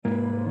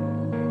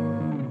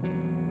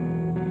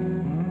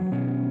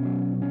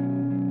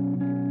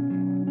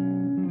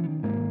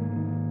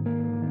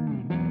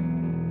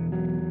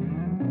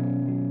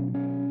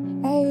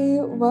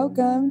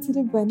welcome to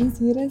the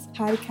Buenos Aires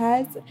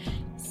podcast.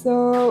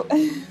 So,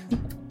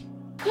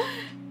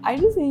 I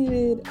just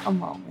needed a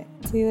moment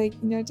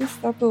to, just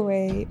step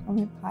away on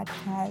my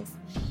podcast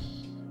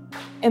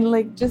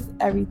and, just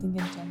everything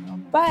in general.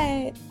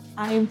 But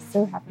I am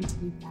so happy to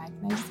be back.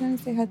 And I just want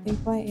to say how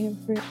thankful I am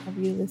for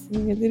every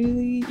listening. And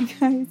literally, you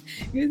guys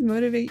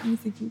motivate me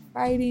to keep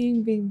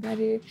fighting, being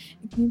better,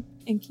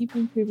 and keep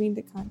improving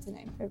the content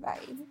I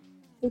provide.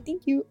 So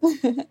thank you.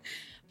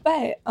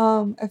 But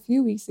a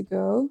few weeks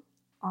ago,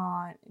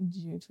 on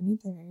June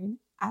 23rd,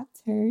 I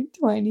turned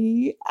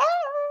 20.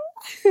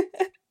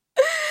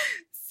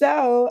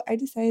 So I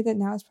decided that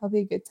now is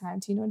probably a good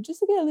time to, just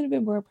to get a little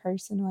bit more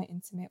personal and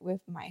intimate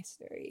with my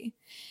story.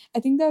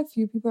 I think that a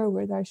few people are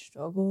aware that I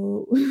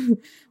struggle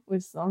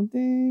with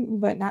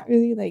something, but not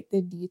really like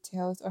the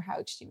details or how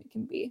extreme it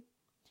can be.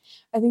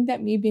 I think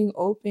that me being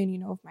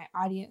open, with my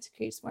audience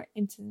creates more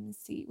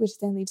intimacy, which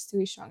then leads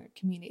to a stronger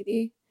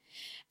community.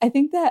 I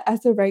think that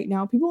as of right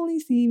now, people only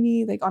see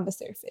me on the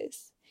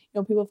surface.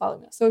 People follow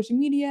me on social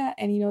media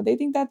and, they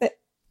think that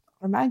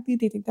automatically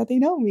they think that they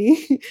know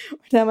me or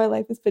that my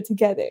life is put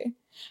together.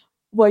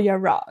 Well, you're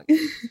wrong.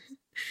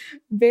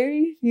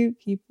 Very few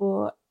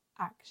people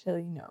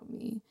actually know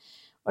me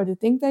or the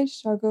things I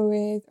struggle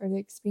with or the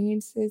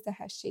experiences that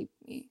have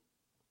shaped me.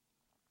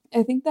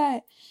 I think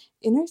that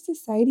in our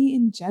society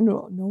in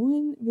general, no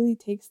one really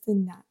takes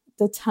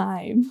the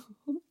time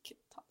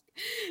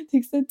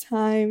takes the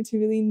time to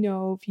really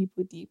know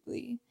people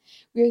deeply.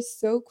 We are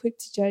so quick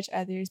to judge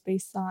others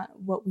based on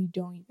what we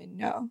don't even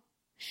know.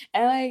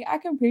 And I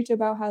can preach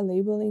about how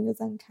labeling is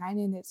unkind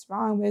and it's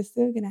wrong, but it's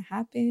still gonna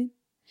happen.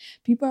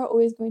 People are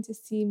always going to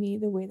see me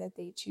the way that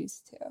they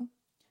choose to.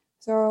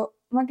 So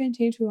I'm not gonna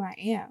change who I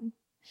am.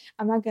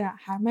 I'm not gonna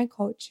hide my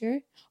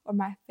culture or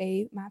my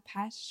faith, my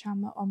past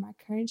trauma, or my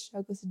current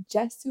struggles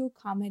just to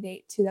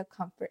accommodate to the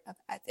comfort of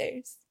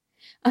others.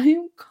 I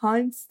am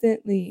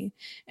constantly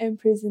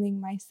imprisoning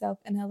myself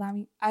and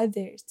allowing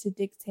others to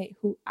dictate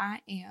who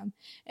I am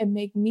and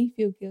make me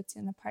feel guilty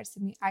on the parts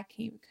of me I can't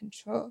even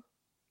control.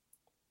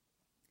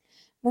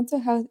 Mental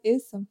health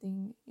is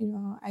something,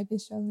 I've been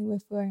struggling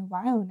with for a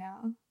while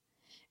now.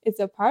 It's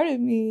a part of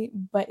me,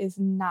 but it's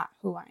not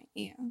who I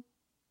am.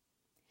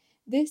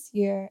 This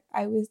year,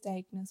 I was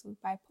diagnosed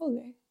with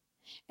bipolar.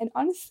 And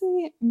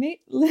honestly,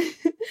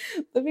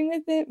 living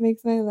with it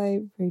makes my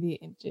life pretty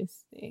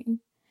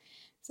interesting.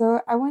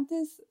 So I want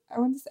this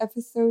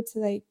episode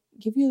to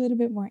give you a little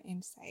bit more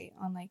insight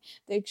on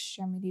the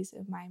extremities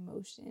of my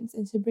emotions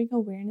and to bring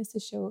awareness to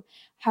show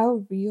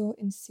how real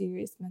and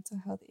serious mental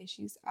health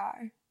issues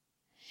are.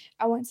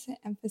 I want to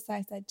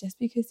emphasize that just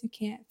because you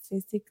can't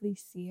physically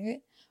see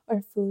it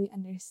or fully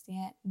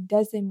understand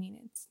doesn't mean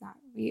it's not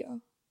real.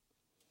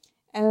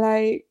 And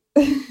I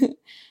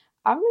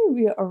may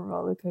be a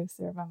roller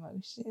coaster of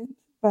emotions,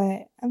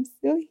 but I'm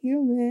still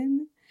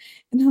human.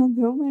 And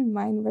although my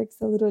mind works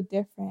a little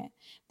different,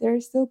 there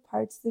are still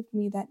parts of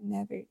me that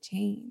never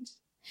change.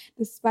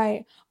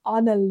 Despite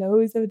all the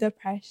lows of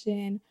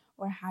depression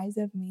or highs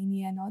of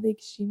mania and all the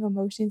extreme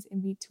emotions in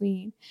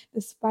between,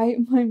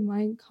 despite my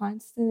mind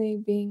constantly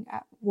being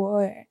at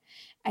war,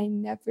 I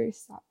never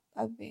stop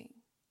loving.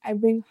 I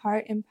bring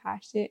heart and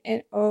passion,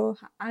 and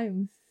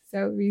I'm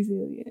so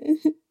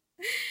resilient.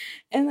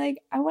 And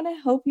I want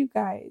to help you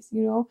guys,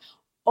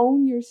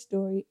 own your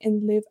story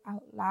and live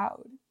out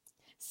loud.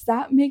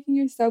 Stop making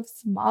yourself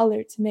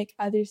smaller to make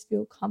others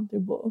feel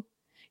comfortable.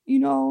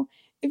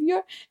 If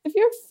your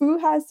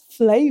food has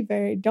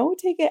flavor, don't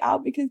take it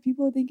out because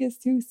people think it's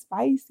too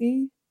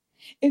spicy.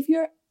 If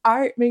your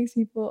art makes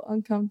people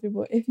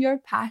uncomfortable, if your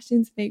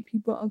passions make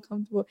people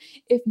uncomfortable,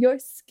 if your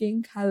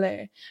skin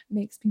color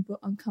makes people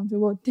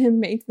uncomfortable, then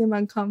make them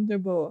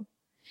uncomfortable.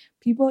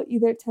 People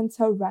either tend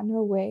to run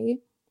away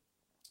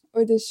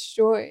or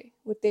destroy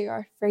what they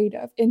are afraid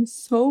of. And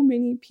so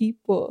many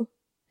people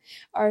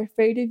are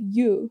afraid of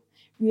you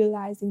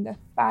realizing the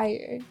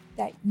fire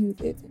that you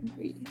live and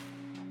breathe.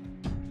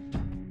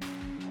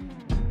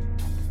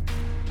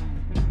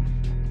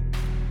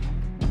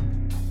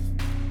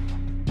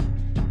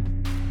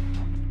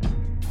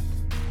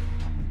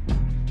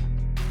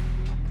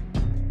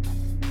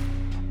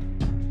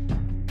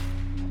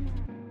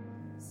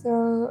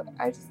 So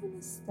I just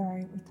want to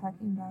start with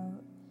talking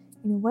about,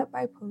 what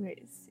bipolar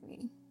is to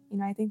me.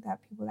 I think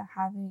that people that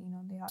have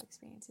it, they all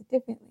experience it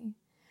differently.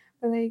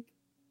 But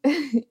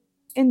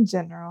in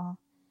general,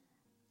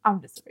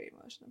 I'm just a very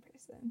emotional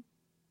person.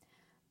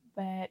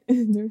 But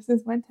there was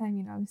this one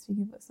time, I was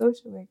speaking with a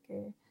social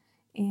worker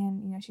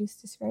and, she was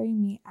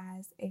describing me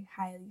as a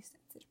highly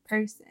sensitive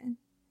person.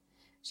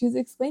 She was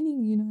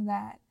explaining,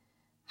 that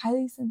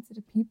highly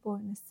sensitive people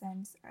in a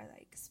sense are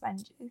like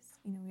sponges.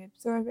 We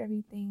absorb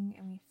everything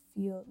and we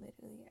feel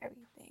literally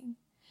everything.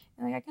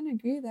 And I can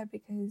agree with that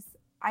because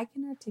I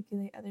can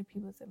articulate other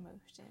people's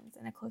emotions.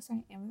 And the closer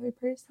I am with a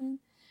person,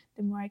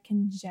 the more I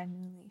can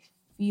genuinely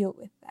feel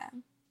with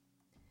them.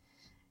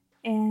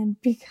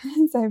 And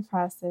because I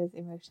process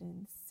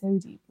emotions so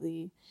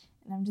deeply,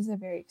 and I'm just a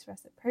very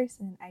expressive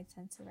person, I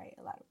tend to write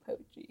a lot of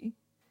poetry.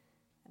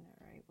 I know,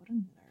 right? What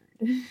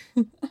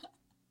a nerd.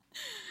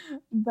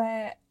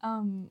 But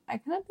I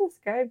kind of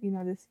described,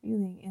 this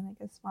feeling in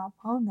like a small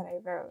poem that I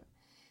wrote.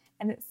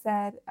 And it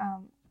said,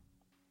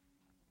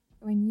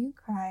 when you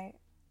cry,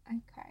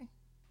 I cry.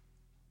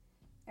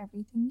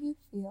 Everything you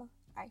feel,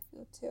 I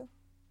feel too.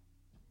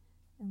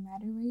 No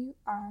matter where you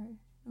are,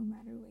 no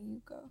matter where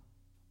you go.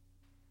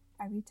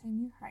 Every time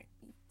your heart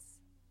beats,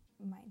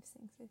 mine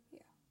sings with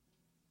you.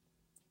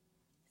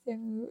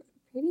 So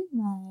pretty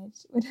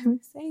much what I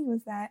was saying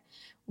was that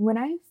when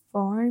I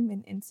form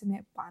an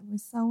intimate bond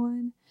with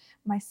someone,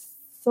 my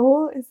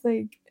soul is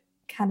like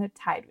kind of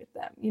tied with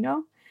them,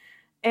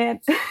 And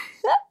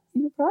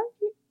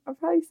I'll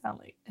probably sound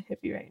like a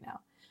hippie right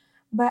now.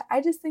 But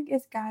I just think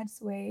it's God's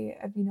way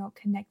of,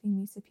 connecting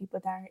me to people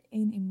that are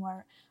in a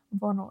more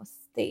vulnerable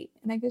state.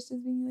 And I guess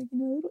just being like, a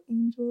little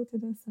angel to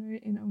those who are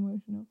in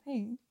emotional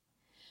pain.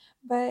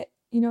 But,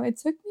 it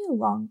took me a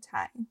long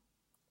time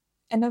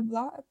and a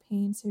lot of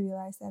pain to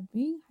realize that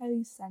being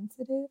highly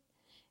sensitive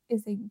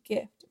is a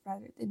gift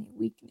rather than a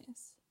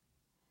weakness.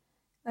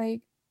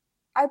 Like,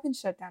 I've been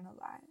shut down a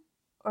lot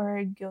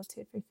or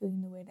guilted for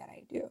feeling the way that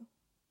I do.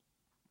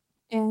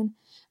 And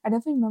I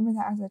definitely remember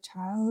that as a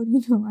child,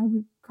 I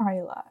would cry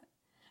a lot.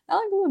 Not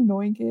like little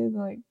annoying kids,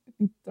 like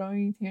be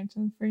throwing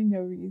tantrums for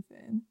no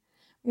reason.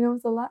 It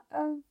was a lot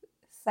of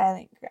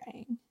silent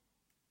crying.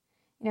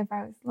 If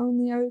I was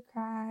lonely, I would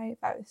cry.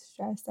 If I was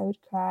stressed, I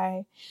would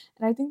cry.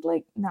 And I think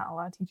like not a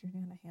lot of teachers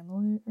know how to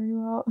handle it very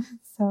well.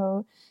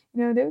 So,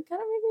 they would kind of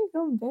make me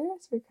feel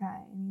embarrassed for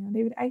crying.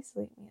 They would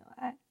isolate me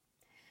a lot.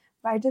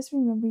 But I just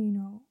remember,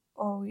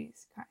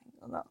 always crying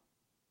alone.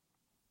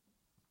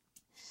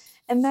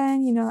 And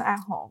then, at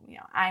home,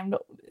 I'm the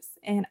oldest.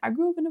 And I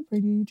grew up in a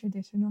pretty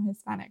traditional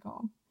Hispanic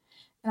home.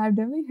 And I've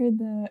definitely heard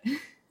the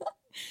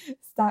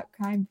stop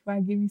crying before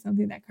I give you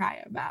something to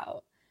cry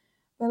about.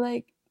 But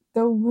like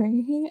the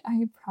way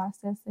I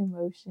process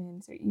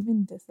emotions or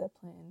even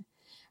discipline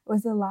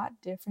was a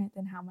lot different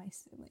than how my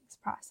siblings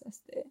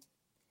processed it.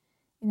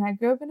 I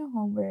grew up in a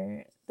home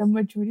where the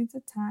majority of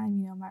the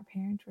time, my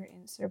parents were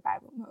in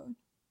survival mode.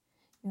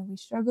 We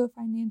struggled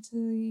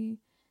financially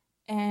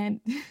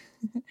and,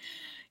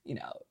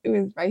 it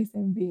was rice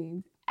and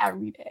beans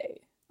every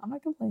day. I'm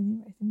not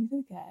complaining, rice and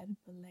beans is good,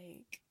 but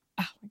like,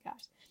 oh my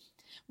gosh.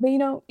 But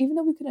even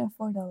though we couldn't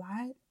afford a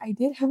lot, I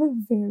did have a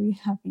very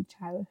happy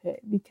childhood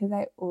because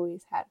I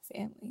always had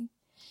family.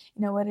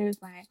 Whether it was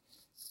my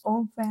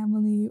own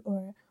family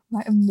or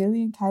my a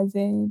million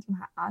cousins,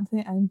 my aunts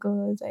and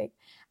uncles, like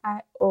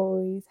I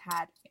always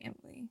had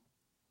family.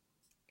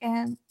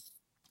 And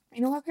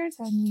my parents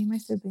had me and my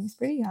siblings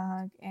pretty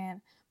young,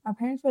 and my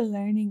parents were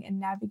learning and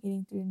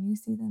navigating through a new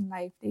season in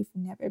life they've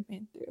never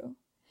been through.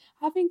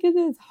 Having kids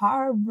is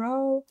hard,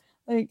 bro.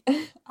 Like,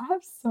 I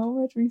have so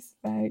much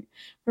respect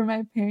for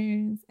my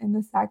parents and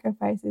the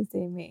sacrifices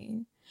they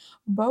made.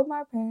 Both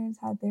my parents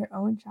had their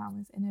own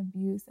traumas and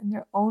abuse and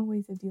their own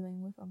ways of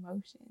dealing with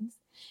emotions.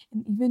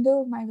 And even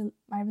though my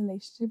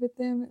relationship with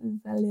them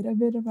is a little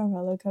bit of a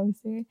roller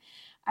coaster,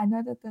 I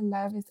know that the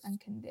love is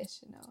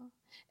unconditional.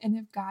 And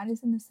if God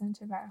is in the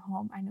center of our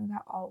home, I know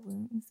that all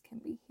wounds can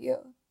be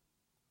healed.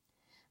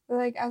 But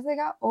like as I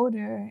got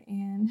older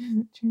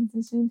and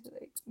transitioned to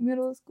like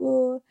middle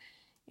school,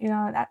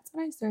 that's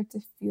when I started to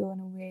feel in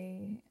a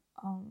way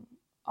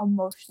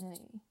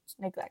emotionally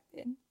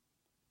neglected.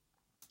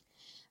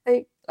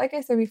 Like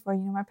I said before,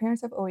 my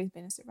parents have always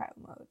been in survival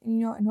mode.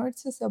 And in order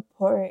to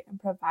support and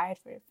provide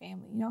for their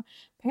family,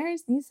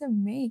 parents need to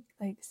make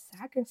like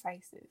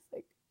sacrifices,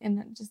 like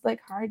and just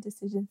like hard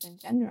decisions in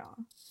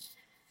general.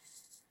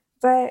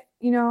 But,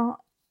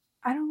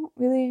 I don't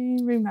really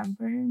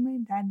remember my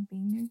dad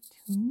being there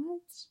too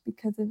much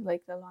because of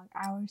like the long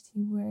hours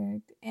he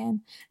worked.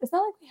 And it's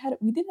not like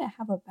we didn't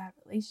have a bad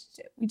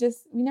relationship. We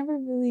never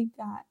really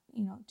got,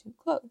 too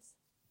close.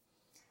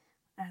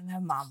 And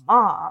then my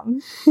mom,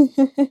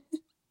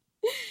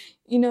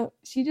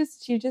 she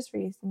just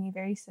raised me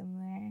very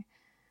similar.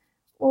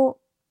 Well,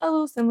 a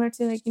little similar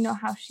to like,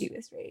 how she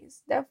was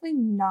raised. Definitely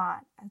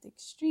not as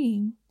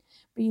extreme,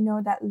 but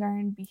that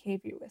learned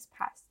behavior was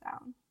passed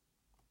down.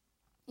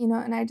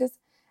 And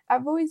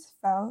I've always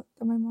felt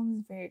that my mom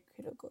is very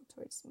critical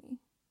towards me.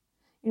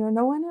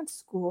 No one at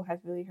school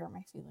has really hurt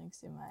my feelings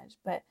too much,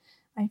 but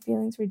my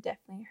feelings were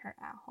definitely hurt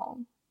at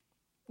home.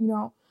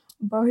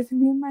 Both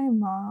me and my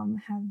mom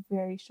have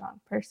very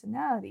strong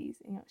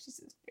personalities. She's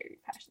just a very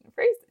passionate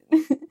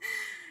person.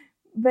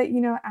 But,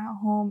 at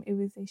home, it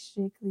was a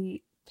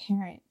strictly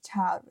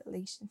parent-child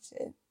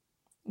relationship.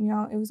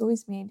 It was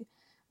always made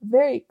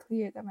very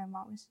clear that my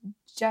mom was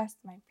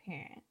just my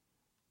parent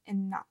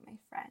and not my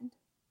friend.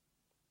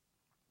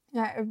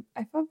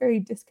 I felt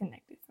very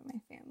disconnected from my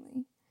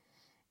family,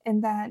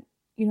 and that,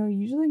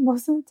 usually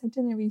most of the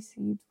attention I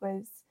received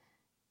was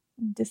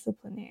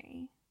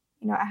disciplinary.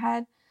 I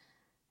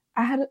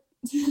had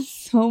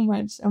so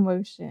much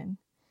emotion,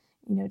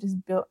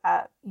 just built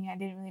up. I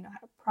didn't really know how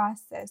to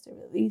process or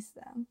release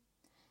them.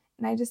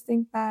 And I just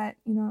think that,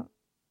 the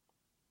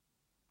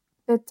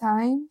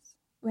times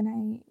when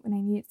I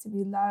needed to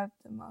be loved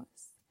the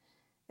most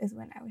is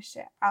when I was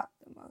shut out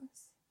the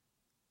most.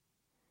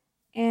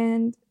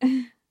 And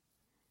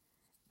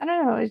I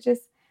don't know, it's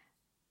just,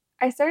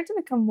 I started to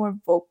become more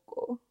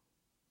vocal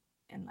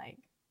and like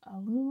a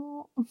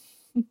little,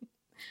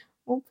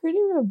 well, pretty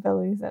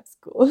rebellious at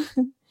school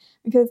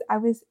because I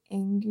was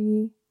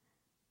angry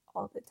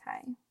all the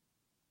time.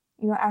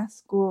 At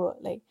school,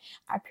 like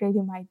I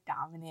created my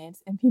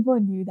dominance and people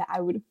knew that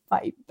I would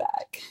fight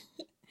back.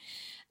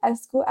 At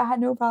school, I had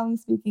no problem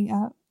speaking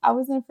up. I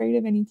wasn't afraid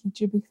of any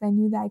teacher because I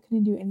knew that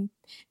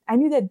I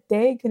knew that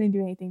they couldn't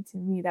do anything to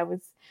me that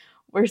was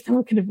worse than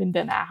what could have been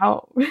done at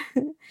home.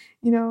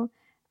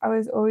 I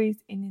was always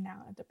in and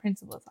out of the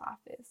principal's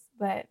office,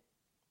 but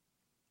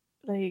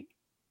like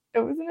it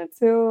wasn't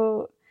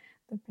until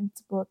the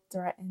principal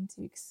threatened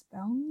to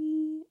expel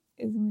me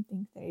is when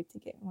things started to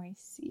get more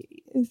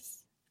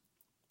serious.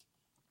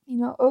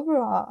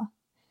 Overall,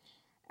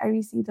 I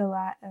received a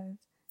lot of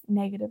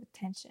negative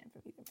attention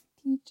from either my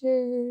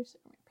teachers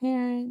or my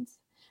parents,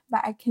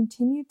 but I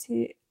continued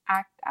to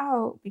act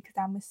out because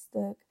I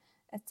mistook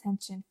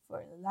attention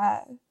for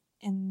love,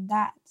 and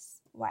that's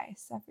why I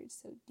suffered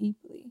so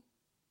deeply.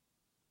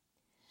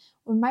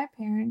 When my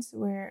parents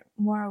were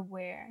more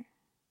aware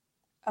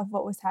of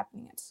what was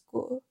happening at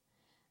school,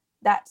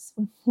 that's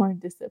when more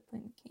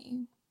discipline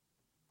came.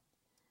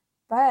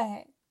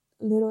 But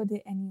little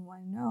did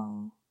anyone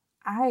know,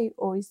 I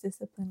always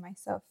disciplined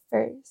myself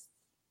first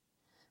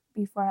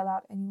before I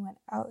allowed anyone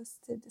else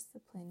to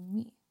discipline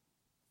me.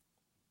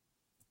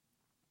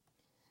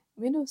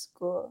 Middle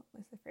school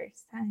was the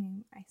first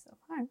time I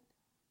self-harmed.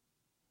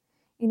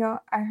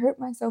 I hurt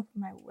myself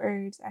with my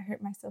words, I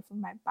hurt myself with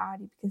my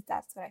body because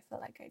that's what I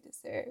felt like I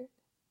deserved.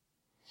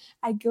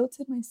 I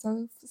guilted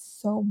myself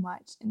so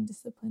much and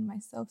disciplined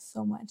myself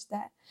so much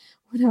that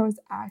when I was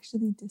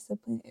actually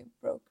disciplined, it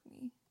broke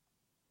me.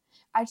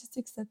 I just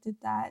accepted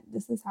that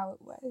this is how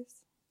it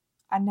was.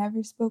 I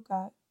never spoke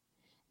up,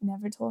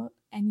 never told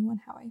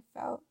anyone how I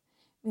felt,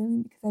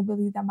 mainly because I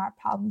believed that my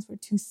problems were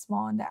too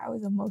small and that I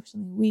was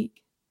emotionally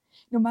weak.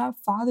 My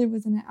father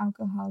wasn't an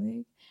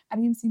alcoholic. I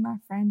didn't see my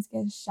friends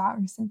get shot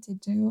or sent to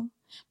jail.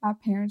 My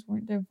parents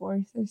weren't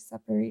divorced or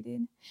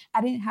separated. I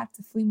didn't have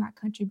to flee my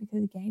country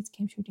because the gangs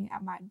came shooting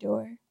at my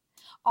door.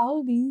 All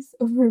of these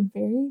were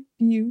very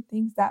few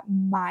things that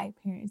my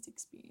parents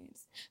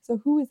experienced. So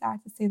who was I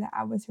to say that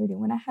I was hurting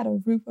when I had a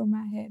roof over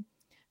my head,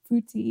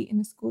 food to eat, and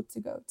a school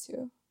to go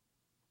to?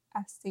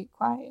 I stayed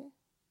quiet.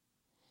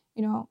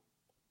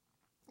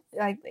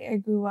 I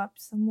grew up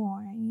some more.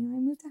 I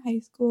moved to high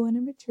school and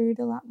I matured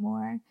a lot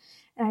more.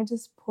 And I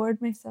just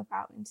poured myself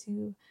out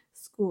into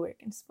schoolwork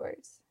and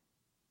sports.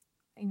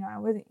 I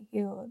wasn't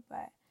healed,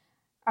 but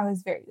I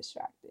was very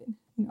distracted.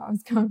 I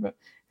was gone from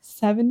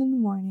 7 in the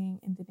morning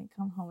and didn't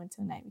come home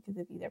until night because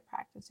of either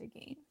practice or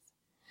games.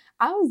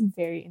 I was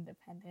very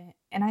independent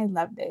and I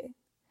loved it.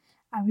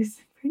 I was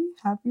pretty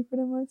happy for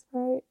the most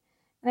part.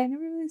 And I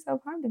never really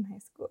self-harmed in high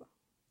school.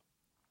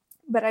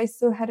 But I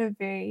still had a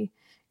very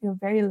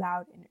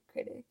loud inner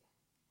critic.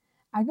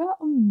 I got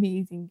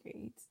amazing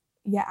grades.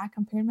 Yeah, I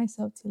compared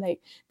myself to like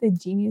the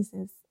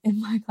geniuses in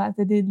my class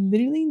that did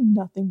literally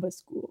nothing but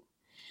school.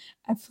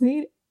 I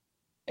played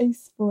a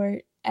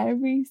sport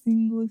every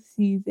single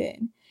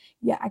season.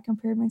 Yeah, I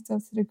compared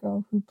myself to the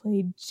girl who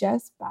played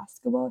just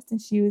basketball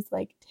since she was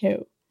like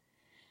 2.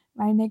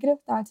 My negative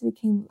thoughts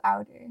became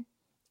louder.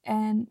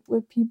 And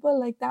with people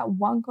like that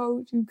one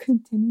coach who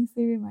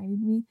continuously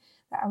reminded me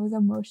that I was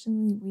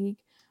emotionally weak,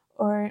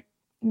 or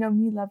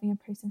me loving a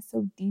person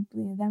so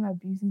deeply and them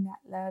abusing that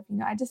love,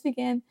 I just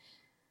began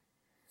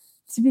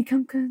to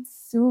become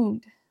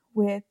consumed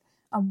with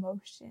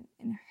emotion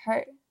and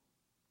hurt.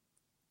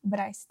 But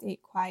I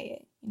stayed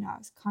quiet. I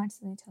was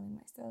constantly telling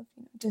myself,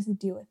 just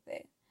deal with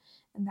it,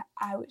 and that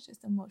I was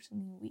just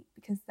emotionally weak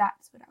because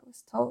that's what I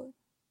was told.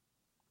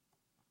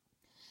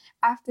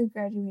 After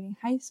graduating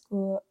high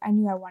school, I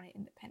knew I wanted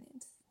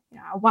independence.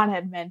 I wanted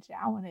adventure.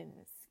 I wanted an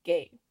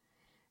escape.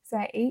 So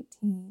at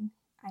 18,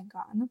 I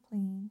got on a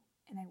plane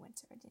and I went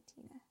to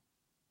Argentina.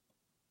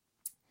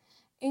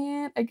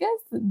 And I guess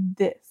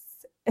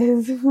this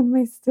is when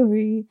my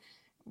story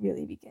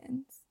really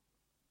begins.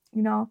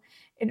 In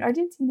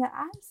Argentina,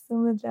 I have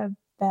some of the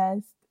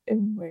best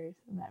and worst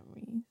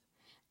memories.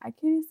 I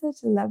created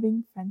such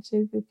loving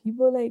friendships with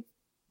people like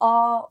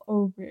all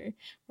over,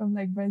 from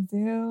like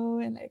Brazil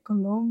and like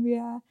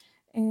Colombia,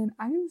 and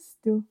I'm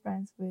still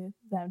friends with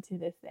them to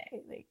this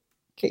day. Like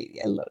crazy,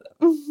 I love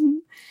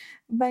them.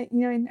 But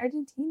in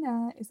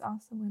Argentina is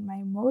also when my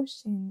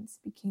emotions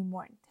became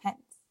more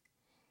intense,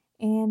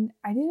 and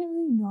I didn't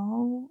really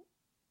know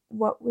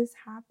what was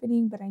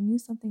happening, but I knew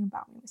something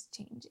about me was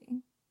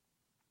changing.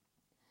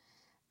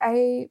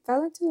 I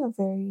fell into a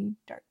very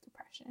dark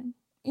depression.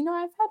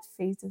 I've had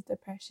phases of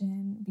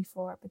depression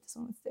before, but this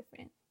one was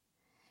different.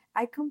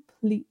 I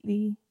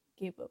completely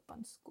gave up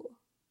on school.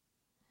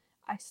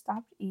 I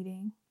stopped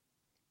eating.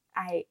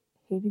 I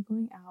hated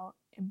going out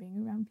and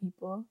being around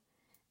people.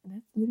 And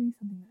that's literally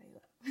something that I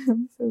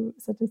love. I'm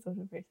such a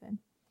social person.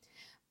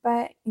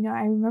 But,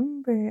 I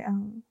remember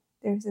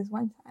there was this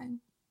one time.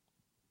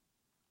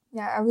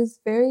 Yeah, I was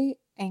very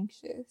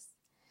anxious.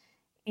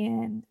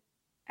 And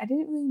I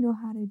didn't really know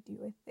how to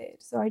deal with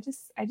it. So I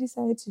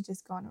decided to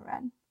just go on a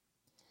run.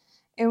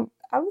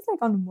 I was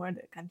like on more of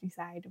the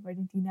countryside of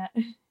Argentina,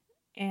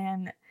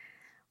 and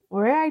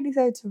where I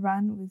decided to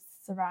run was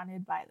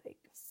surrounded by like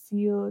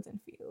fields and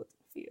fields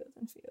and fields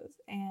and fields,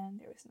 and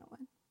there was no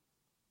one.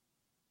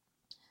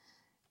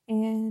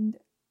 And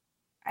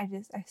I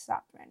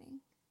stopped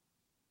running.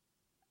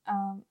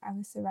 I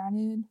was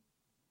surrounded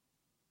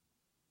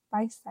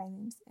by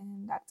silence,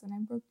 and that's when I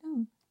broke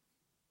down.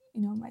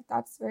 My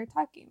thoughts were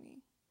attacking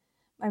me.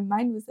 My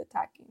mind was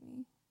attacking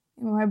me.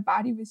 My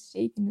body was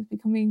shaking. It was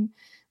becoming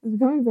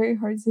very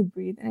hard to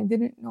breathe, and I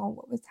didn't know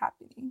what was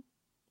happening.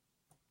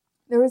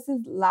 There was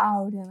this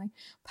loud and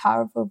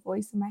powerful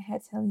voice in my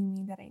head telling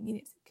me that I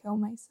needed to kill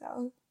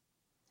myself.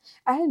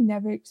 I had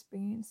never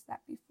experienced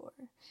that before,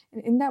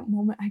 and in that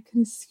moment, I could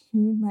have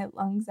screamed my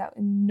lungs out,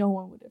 and no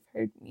one would have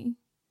heard me.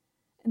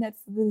 And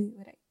that's literally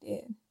what I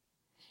did.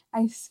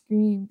 I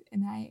screamed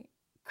and I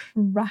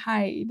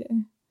cried,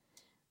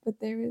 but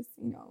there was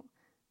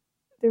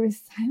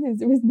silence.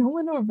 There was no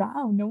one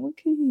around. No one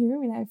could hear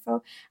me. And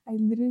I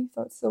literally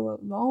felt so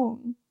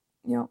alone,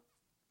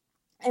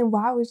 And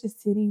while I was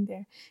just sitting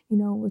there,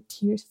 with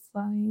tears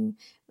flowing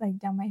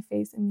down my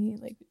face and me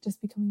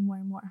just becoming more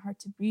and more hard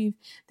to breathe,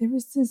 there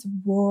was this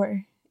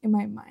roar in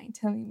my mind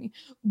telling me,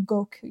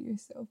 go kill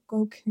yourself,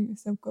 go kill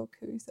yourself, go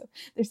kill yourself.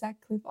 There's that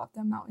cliff off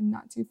that mountain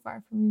not too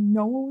far from you.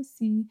 No one will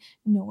see,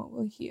 no one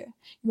will hear.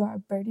 You are a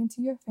burden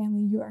to your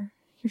family. Your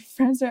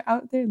friends are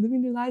out there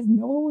living their lives.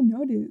 No one will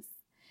notice.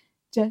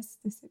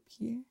 Just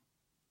disappear.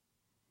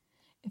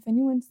 If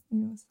anyone,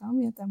 saw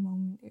me at that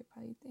moment, they would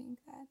probably think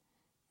that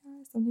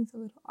something's a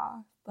little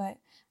off, but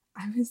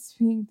I was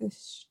being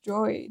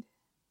destroyed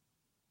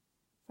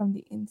from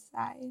the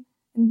inside.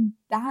 And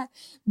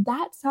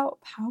that's how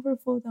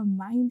powerful the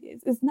mind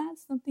is. It's not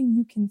something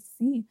you can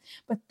see,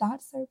 but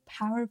thoughts are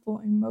powerful,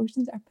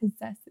 emotions are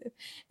possessive,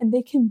 and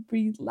they can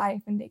breathe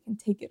life and they can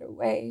take it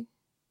away.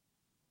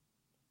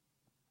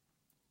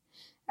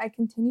 I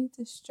continued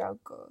to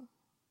struggle,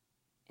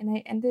 and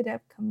I ended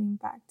up coming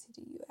back to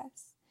the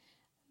US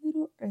a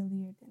little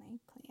earlier than I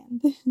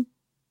planned.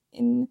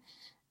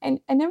 And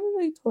I never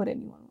really told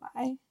anyone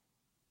why.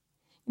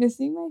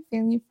 Seeing my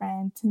family and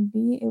friends and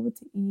being able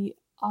to eat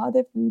all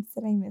the foods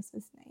that I miss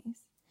was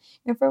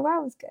nice. For a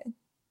while it was good.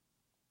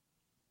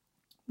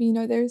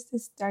 But there was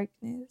this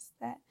darkness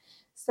that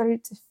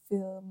started to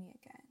fill me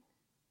again.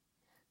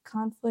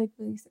 Conflict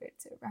really started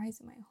to rise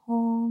in my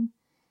home.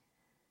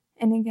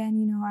 And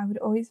again, I would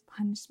always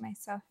punish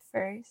myself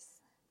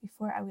first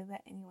before I would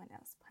let anyone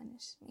else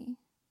punish me.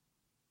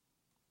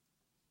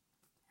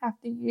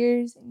 After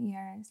years and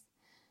years,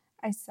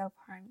 I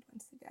self-harmed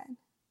once again.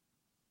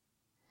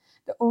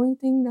 The only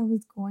thing that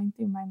was going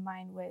through my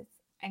mind was,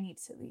 I need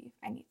to leave,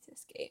 I need to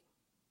escape.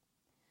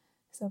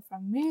 So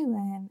from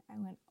Maryland, I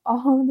went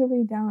all the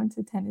way down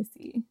to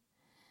Tennessee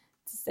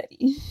to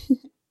study.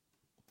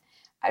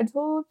 I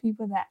told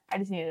people that I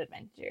just needed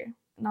adventure.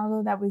 And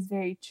although that was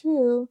very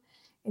true,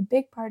 a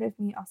big part of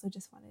me also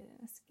just wanted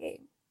an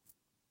escape.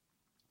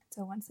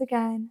 So once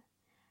again,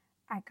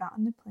 I got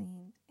on the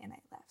plane and I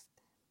left.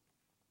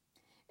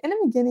 In the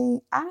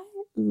beginning, I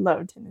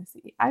loved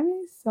Tennessee. I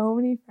made so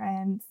many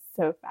friends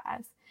so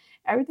fast.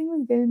 Everything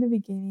was good in the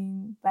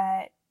beginning,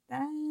 but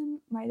then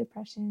my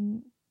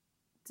depression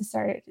just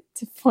started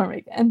to form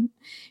again.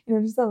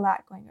 There's a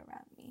lot going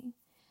around me.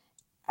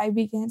 I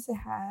began to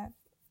have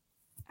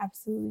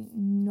absolutely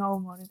no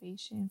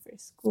motivation for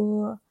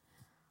school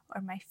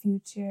or my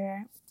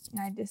future. And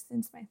I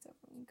distanced myself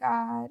from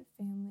God,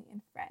 family,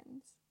 and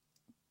friends.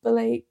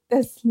 But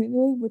that's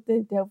literally what the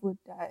devil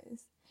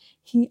does.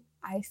 He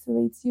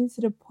isolates you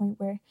to the point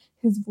where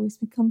his voice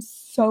becomes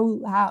so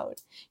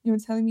loud.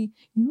 Telling me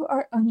you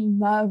are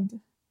unloved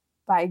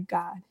by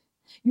God.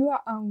 You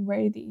are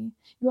unworthy.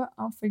 You are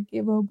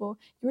unforgivable.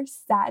 Your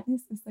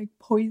sadness is like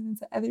poison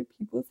to other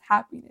people's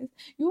happiness.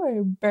 You are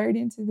a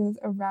burden to those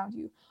around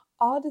you.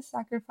 All the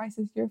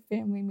sacrifices your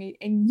family made,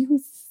 and you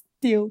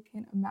still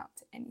can't amount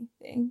to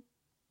anything.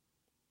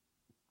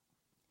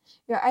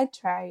 I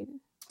tried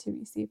to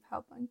receive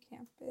help on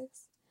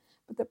campus,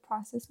 but the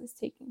process was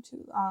taking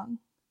too long.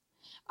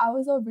 I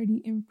was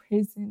already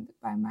imprisoned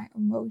by my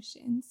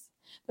emotions.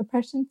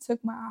 Depression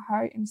took my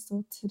heart and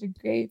soul to the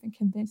grave and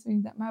convinced me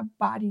that my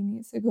body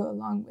needs to go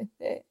along with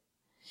it.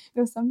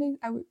 Some days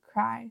I would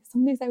cry.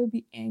 Some days I would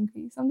be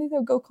angry. Some days I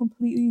would go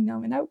completely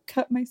numb and I would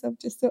cut myself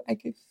just so I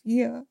could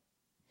feel.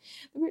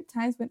 There were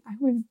times when I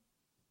would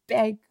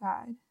beg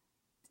God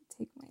to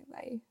take my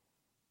life.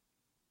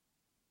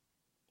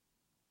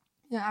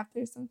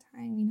 After some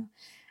time,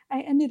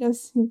 I ended up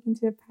speaking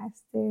to a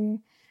pastor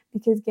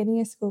because getting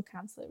a school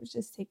counselor was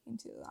just taking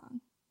too long.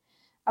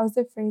 I was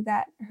afraid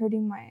that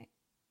hurting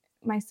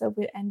myself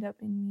would end up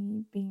in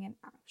me being in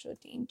actual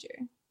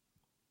danger.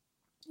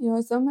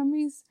 Some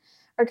memories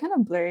are kind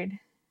of blurred.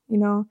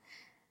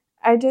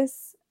 I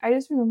just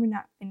remember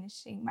not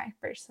finishing my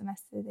first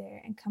semester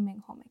there and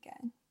coming home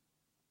again.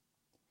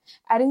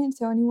 I didn't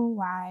tell anyone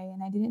why,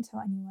 and I didn't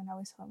tell anyone I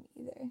was home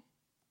either.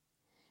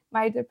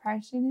 My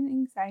depression and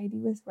anxiety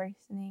was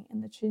worsening,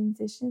 and the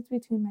transitions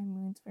between my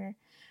moods were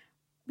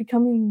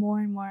becoming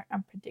more and more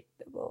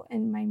unpredictable,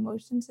 and my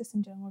emotions just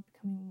in general were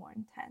becoming more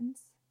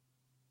intense.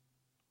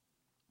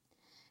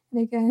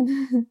 And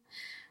again,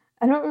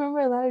 I don't remember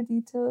a lot of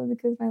details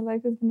because my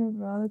life has been a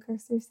roller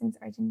coaster since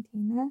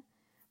Argentina.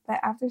 But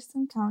after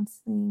some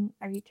counseling,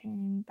 I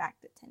returned back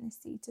to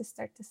Tennessee to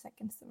start the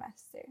second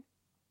semester.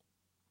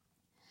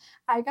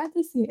 I got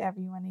to see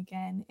everyone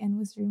again and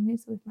was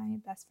roommates with my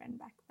best friend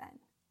back then.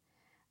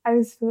 I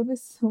was filled with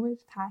so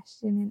much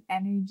passion and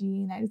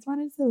energy, and I just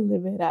wanted to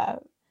live it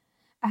up.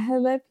 I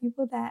had let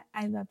people that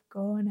I loved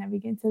go, and I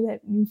began to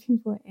let new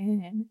people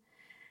in.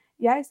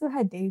 Yeah, I still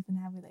had days when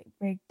I would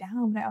break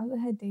down, but I also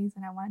had days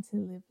when I wanted to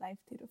live life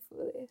to the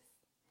fullest.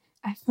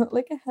 I felt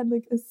like I had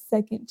a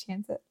second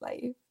chance at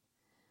life.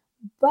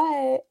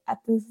 But at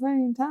the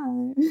same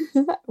time,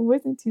 I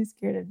wasn't too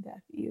scared of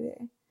death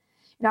either.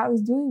 I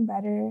was doing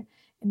better,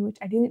 in which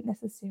I didn't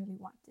necessarily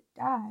want to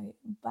die,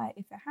 but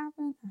if it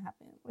happened, it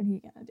happened. What are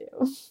you gonna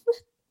do?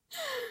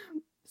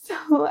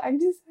 So I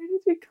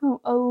decided to become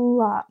a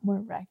lot more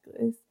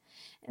reckless,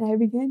 and I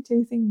began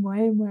chasing more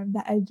and more of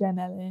that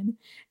adrenaline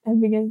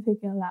and began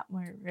taking a lot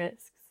more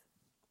risks.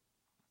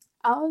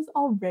 I was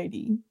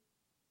already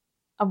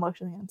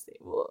emotionally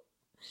unstable,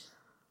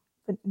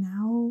 but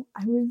now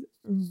I was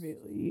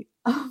really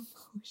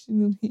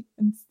emotionally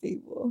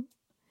unstable.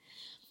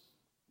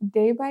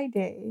 Day by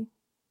day,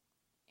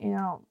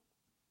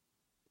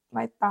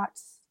 my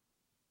thoughts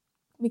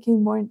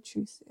became more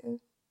intrusive.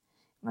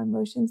 My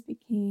emotions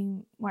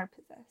became more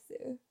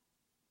possessive.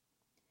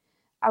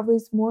 I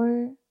was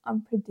more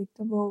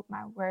unpredictable with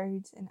my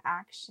words and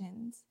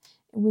actions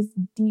and was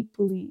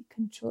deeply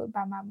controlled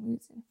by my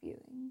moods and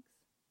feelings.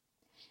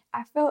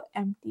 I felt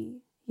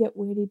empty, yet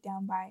weighted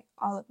down by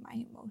all of my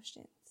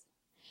emotions.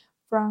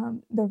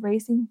 From the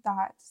racing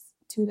thoughts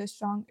to the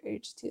strong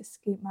urge to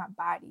escape my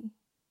body.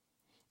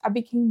 I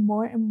became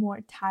more and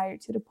more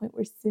tired to the point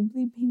where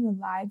simply being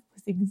alive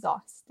was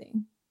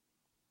exhausting.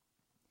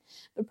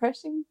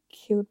 Depression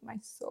killed my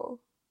soul.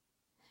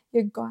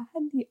 Yet God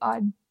had the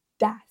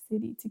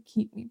audacity to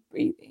keep me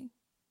breathing.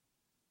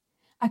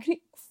 I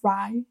couldn't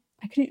cry.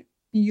 I couldn't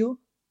feel.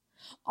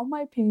 All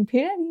my pain I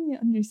didn't even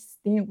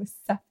understand was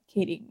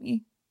suffocating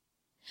me.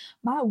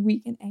 My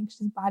weak and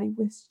anxious body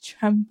was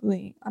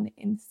trembling on the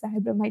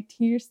inside, but my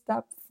tears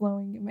stopped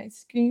flowing and my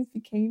screams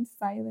became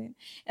silent,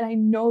 and I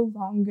no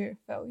longer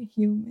felt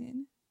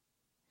human.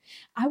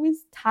 I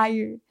was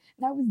tired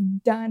and I was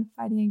done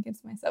fighting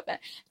against myself. And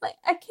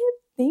I kept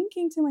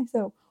thinking to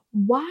myself,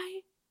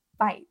 why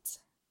fight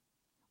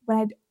when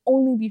I'd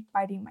only be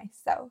fighting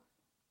myself?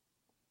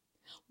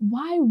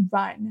 Why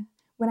run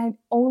when I'd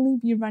only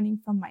be running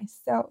from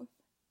myself?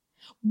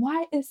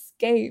 Why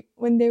escape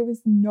when there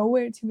was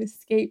nowhere to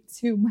escape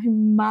to? My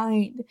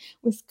mind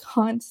was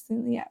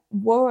constantly at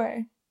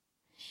war.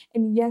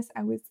 And yes,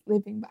 I was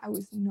living, but I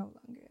was no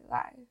longer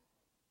alive.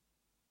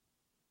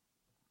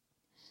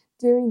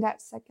 During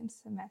that second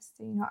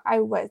semester, I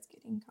was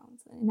getting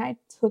counseling and I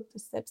took the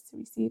steps to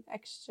receive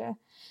extra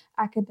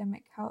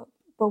academic help.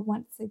 But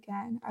once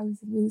again, I was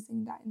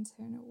losing that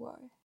internal war.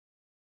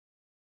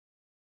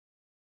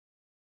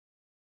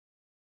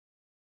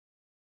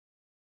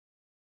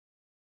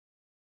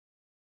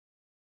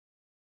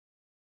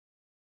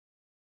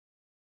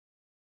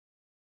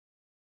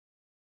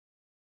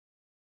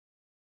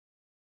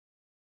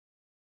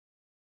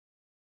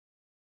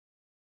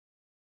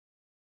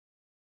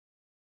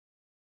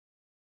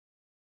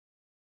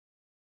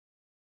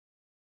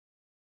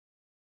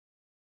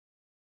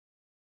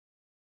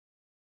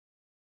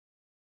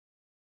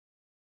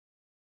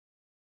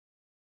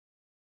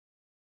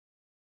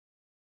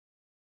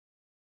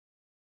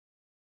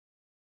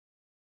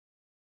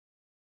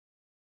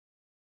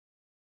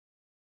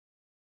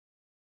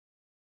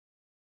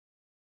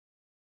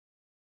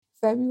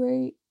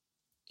 February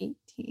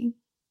 18th,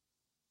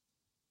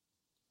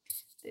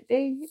 the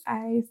day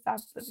I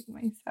stopped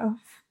living myself.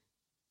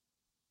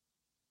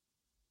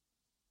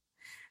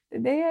 The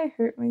day I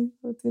hurt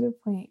myself to the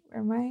point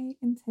where my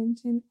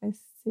intention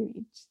was to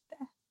reach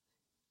death.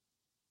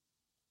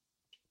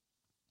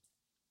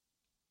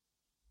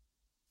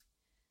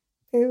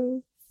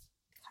 Pills,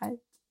 cut,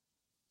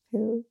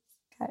 pills,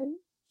 cut,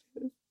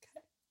 pills,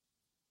 cut.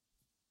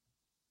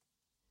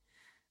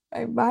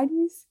 My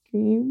body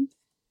screamed.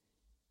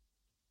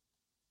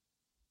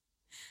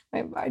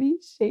 My body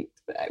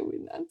shaked, but I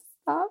would not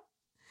stop.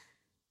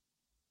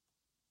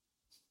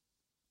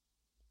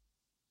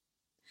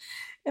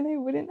 And I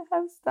wouldn't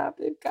have stopped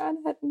if God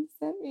hadn't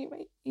sent me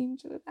my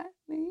angel that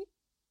night.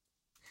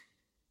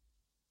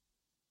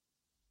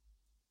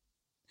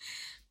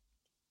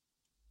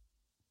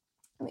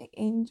 My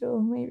angel,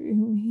 my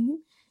roommate,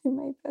 and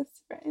my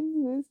best friend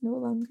who was no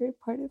longer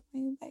part of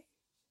my life,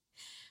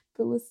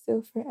 but will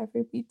still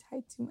forever be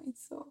tied to my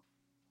soul.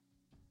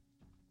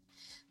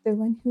 The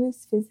one who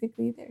was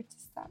physically there to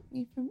stop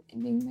me from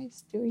ending my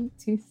story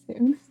too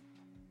soon.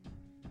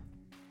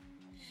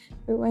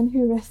 The one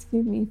who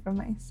rescued me from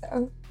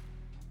myself.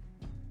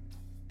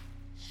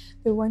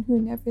 The one who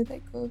never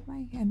let go of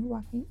my hand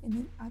walking in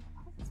and out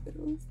of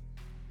hospitals.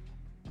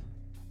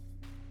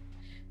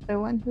 The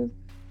one who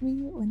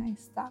me when I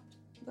stopped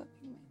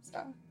loving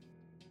myself.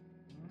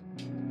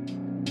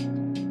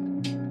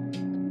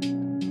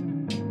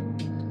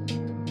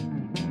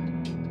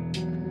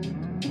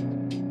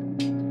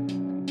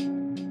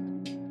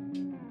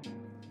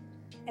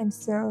 And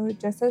so,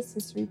 just as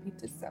history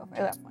repeats itself,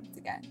 I left once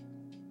again,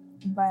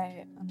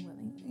 but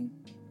unwillingly.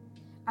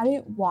 I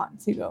didn't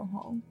want to go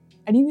home.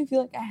 I didn't even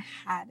feel like I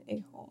had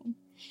a home.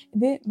 It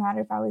didn't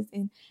matter if I was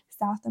in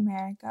South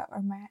America or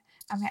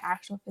at my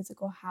actual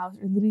physical house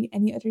or literally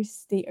any other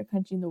state or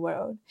country in the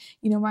world.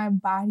 My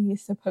body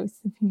is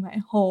supposed to be my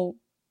home.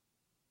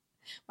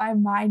 My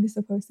mind is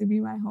supposed to be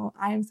my home.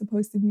 I am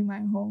supposed to be my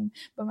home,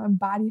 but my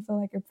body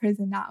felt like a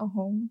prison, not a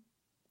home.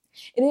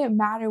 It didn't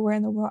matter where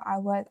in the world I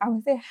was. I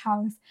was a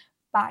house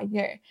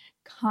fire,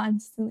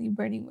 constantly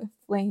burning with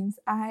flames.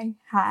 I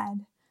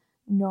had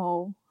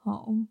no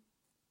home.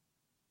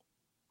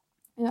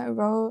 And I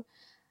wrote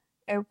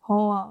a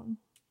poem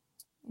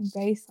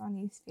based on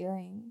these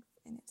feelings,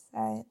 and it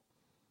said,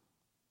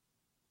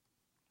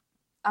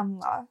 I'm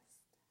lost.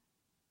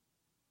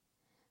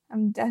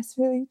 I'm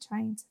desperately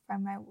trying to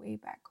find my way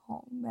back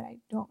home, but I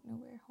don't know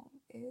where home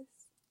is.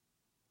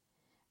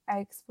 I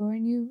explore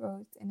new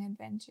roads and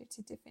adventure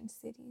to different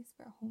cities,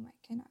 but home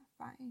I cannot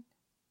find.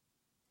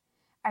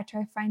 I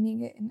try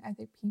finding it in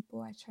other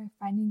people, I try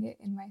finding it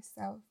in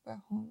myself, but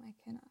home I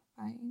cannot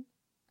find.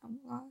 I'm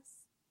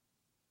lost.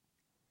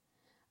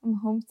 I'm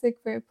homesick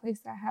for a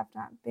place I have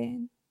not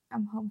been.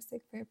 I'm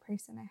homesick for a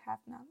person I have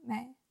not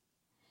met.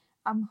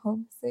 I'm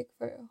homesick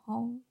for a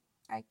home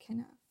I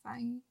cannot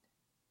find.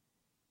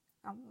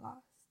 I'm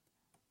lost.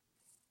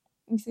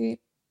 You see,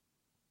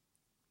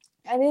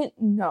 I didn't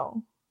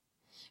know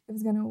if I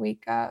was going to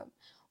wake up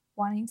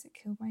wanting to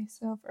kill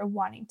myself or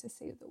wanting to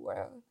save the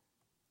world.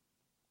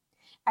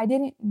 I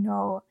didn't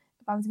know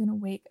if I was going to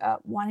wake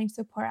up wanting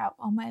to pour out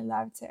all my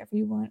love to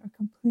everyone or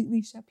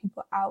completely shut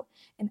people out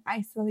and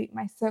isolate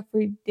myself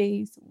for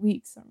days,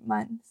 weeks, or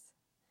months.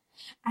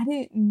 I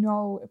didn't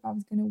know if I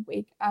was going to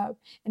wake up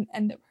and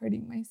end up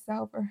hurting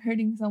myself or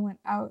hurting someone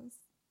else.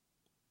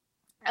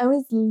 I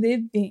was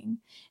living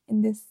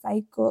in this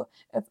cycle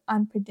of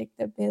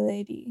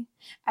unpredictability.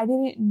 I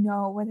didn't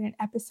know whether an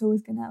episode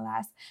was going to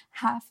last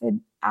half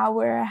an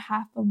hour or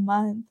half a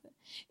month.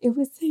 It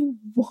was a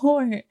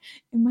war in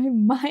my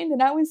mind,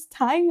 and I was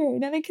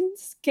tired, and I couldn't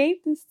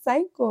escape this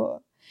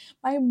cycle.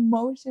 My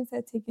emotions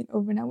had taken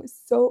over, and I was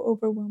so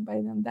overwhelmed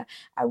by them that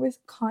I was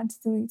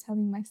constantly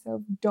telling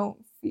myself,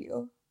 don't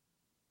feel.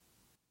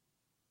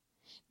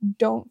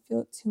 Don't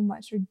feel too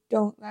much, or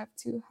don't laugh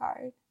too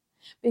hard.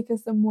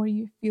 Because the more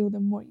you feel,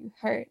 the more you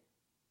hurt.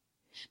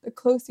 The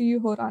closer you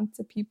hold on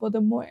to people,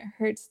 the more it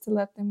hurts to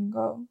let them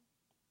go.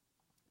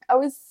 I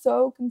was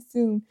so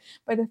consumed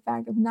by the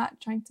fact of not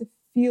trying to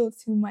feel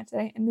too much that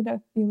I ended up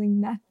feeling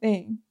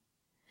nothing.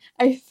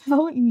 I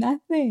felt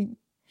nothing.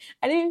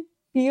 I didn't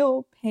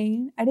feel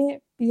pain. I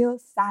didn't feel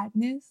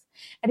sadness.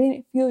 I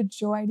didn't feel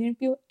joy. I didn't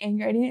feel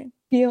anger. I didn't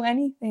feel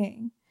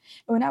anything.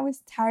 And when I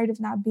was tired of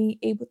not being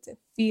able to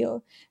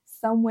feel,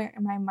 somewhere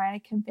in my mind,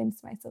 I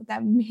convinced myself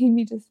that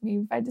maybe, just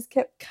maybe, if I just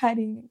kept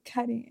cutting and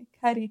cutting and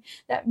cutting,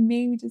 that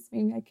maybe, just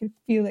maybe, I could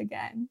feel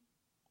again.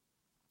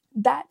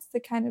 That's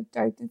the kind of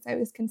darkness I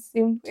was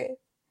consumed with.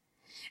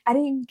 I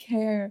didn't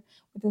care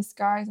what the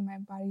scars on my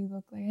body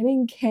looked like. I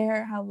didn't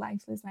care how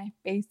lifeless my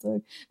face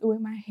looked, the way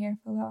my hair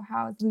fell out,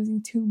 how I was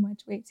losing too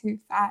much weight too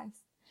fast.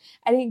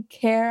 I didn't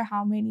care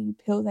how many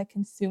pills I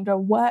consumed or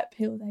what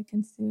pills I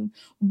consumed,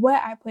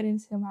 what I put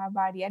into my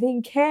body. I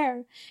didn't care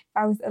if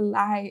I was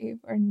alive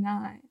or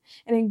not.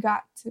 And it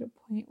got to the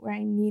point where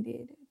I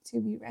needed to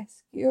be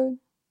rescued.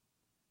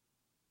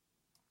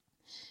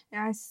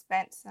 And I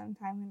spent some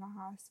time in the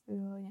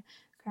hospital,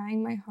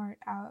 crying my heart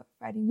out,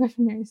 fighting with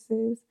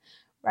nurses,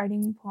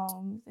 writing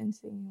poems, and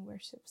singing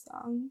worship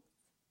songs.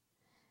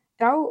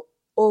 And I'll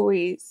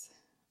always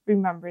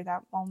remember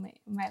that moment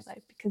in my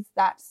life because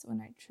that's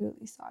when I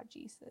truly saw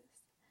Jesus.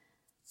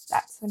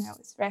 That's when I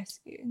was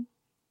rescued.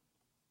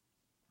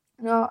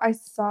 I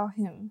saw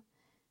him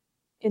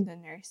in the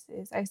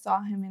nurses. I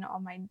saw him in all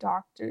my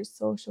doctors,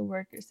 social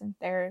workers, and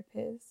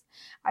therapists.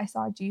 I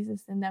saw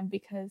Jesus in them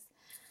because,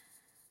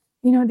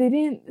 they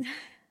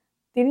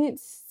didn't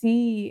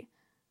see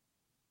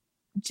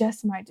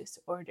just my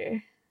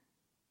disorder.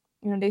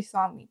 They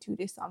saw me too.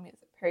 They saw me as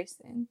a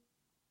person.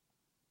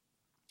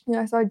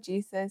 I saw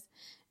Jesus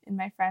in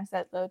my friends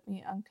that loved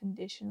me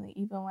unconditionally,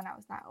 even when I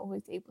was not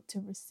always able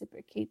to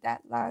reciprocate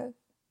that love.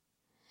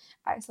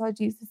 I saw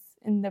Jesus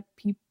in the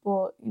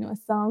people,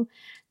 some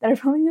that I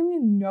probably didn't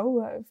even know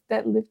of,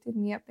 that lifted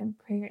me up in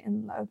prayer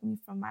and loved me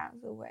from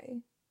miles away.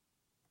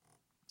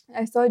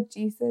 I saw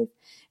Jesus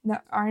in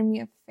the army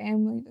of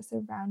family that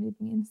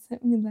surrounded me and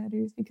sent me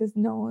letters because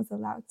no one was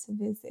allowed to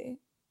visit.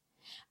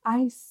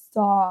 I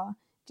saw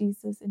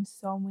Jesus in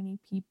so many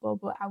people,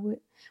 but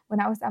when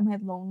I was at my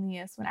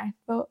loneliest, when I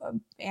felt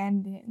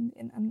abandoned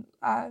and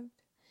unloved,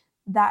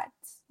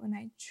 that's when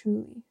I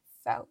truly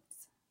felt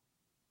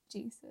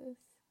Jesus.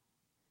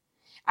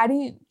 I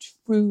didn't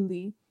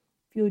truly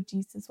feel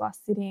Jesus while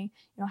sitting,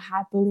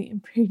 happily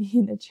and pretty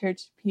in the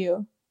church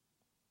pew.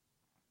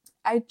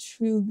 I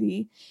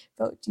truly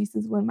felt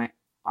Jesus when my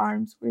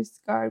arms were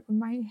scarred, when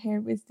my hair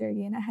was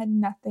dirty, and I had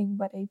nothing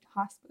but a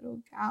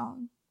hospital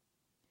gown.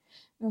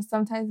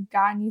 Sometimes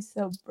God needs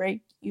to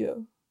break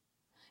you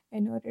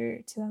in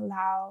order to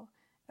allow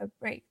a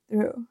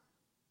breakthrough.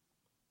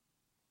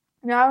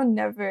 I'll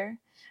never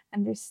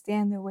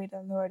understand the way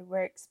the Lord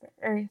works, but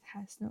earth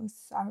has no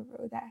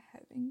sorrow that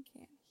heaven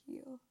can't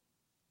heal.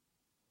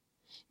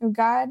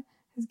 God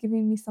has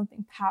given me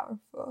something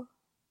powerful.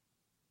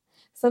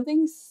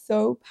 Something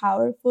so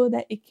powerful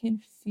that it can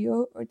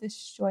feel or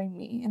destroy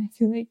me. And I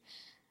feel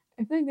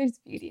like there's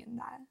beauty in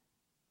that.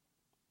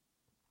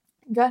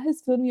 God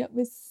has filled me up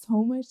with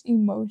so much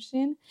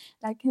emotion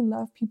that I can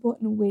love people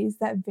in ways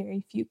that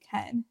very few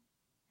can.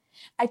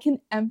 I can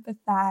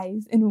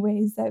empathize in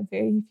ways that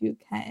very few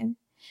can.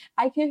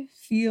 I can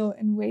feel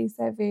in ways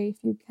that very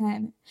few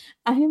can.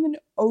 I am an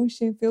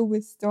ocean filled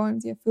with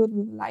storms, yet filled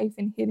with life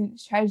and hidden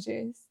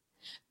treasures.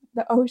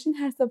 The ocean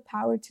has the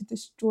power to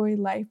destroy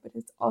life, but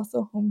it's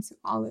also home to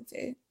all of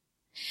it.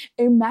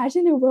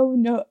 Imagine a world with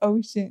no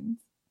oceans.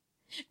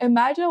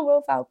 Imagine a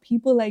world without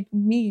people like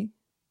me.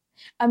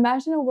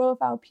 Imagine a world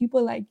without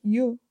people like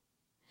you.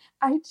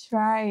 I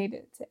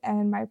tried to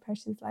end my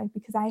precious life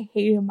because I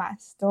hated my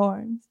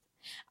storms.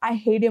 I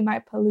hated my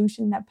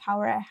pollution, that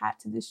power I had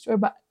to destroy,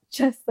 but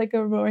just like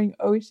a roaring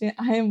ocean,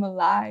 I am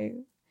alive.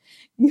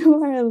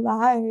 You are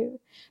alive.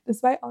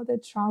 Despite all the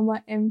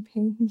trauma and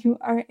pain, you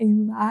are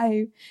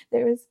alive.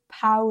 There is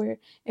power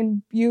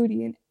and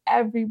beauty in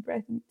every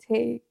breath you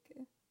take.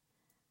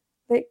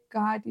 Let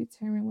God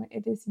determine when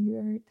it is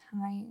your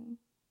time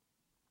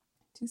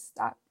to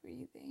stop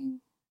breathing.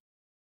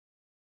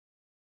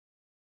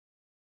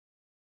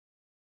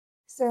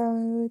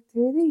 So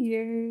through the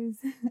years,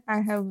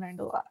 I have learned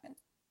a lot.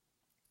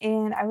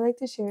 And I would like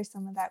to share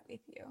some of that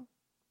with you.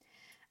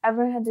 I've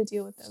learned how to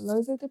deal with the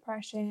lows of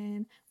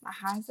depression, my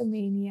highs of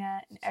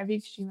mania, and every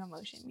extreme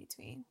emotion in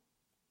between.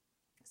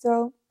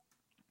 So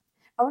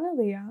I want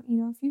to lay out,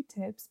 a few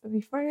tips. But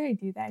before I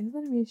do that, I just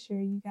want to reassure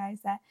you guys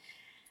that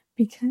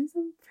because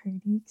I'm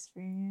pretty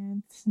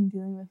experienced in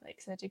dealing with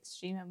such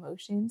extreme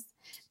emotions,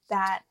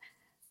 that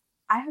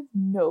I have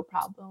no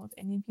problem with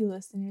any of you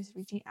listeners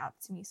reaching out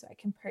to me so I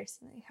can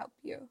personally help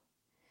you.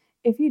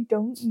 If you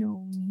don't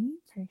know me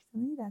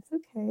personally, that's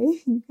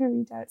okay. You can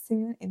reach out to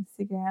me on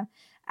Instagram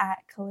at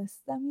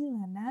Calista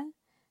Milena.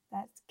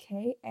 That's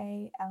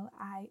KALISTA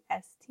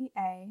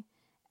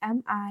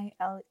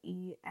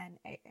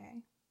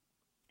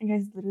You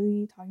guys,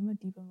 literally talking about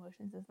deep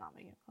emotions does not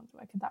make it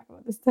comfortable. I can talk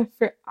about this stuff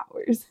for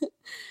hours.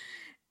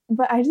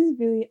 But I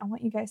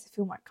want you guys to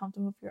feel more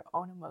comfortable with your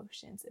own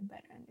emotions and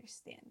better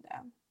understand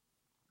them.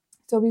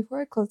 So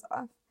before I close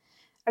off,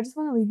 I just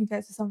want to leave you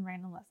guys with some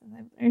random lessons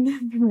I've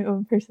learned from my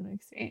own personal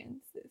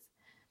experiences.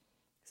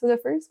 So the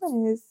first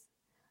one is,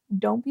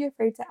 don't be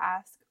afraid to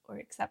ask or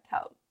accept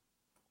help.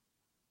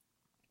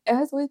 It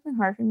has always been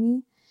hard for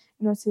me,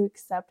 to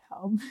accept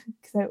help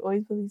because I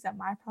always believed that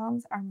my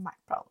problems are my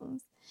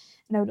problems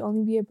and I would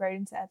only be a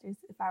burden to others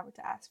if I were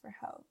to ask for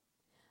help.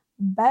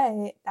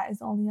 But that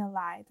is only a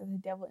lie that the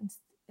devil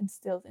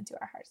instills into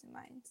our hearts and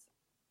minds.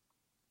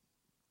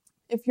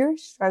 If you're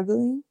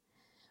struggling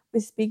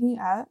with speaking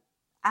up,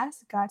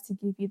 ask God to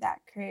give you that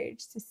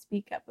courage to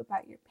speak up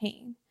about your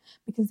pain,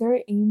 because there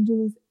are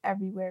angels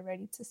everywhere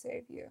ready to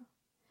serve you.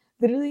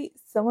 Literally,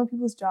 some of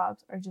people's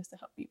jobs are just to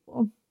help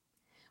people.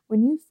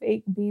 When you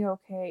fake being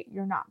okay,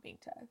 you're not being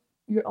tough.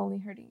 You're only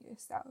hurting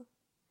yourself.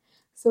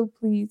 So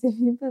please, if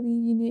you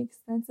believe you need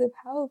expensive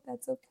help,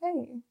 that's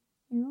okay.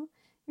 You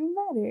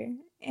matter.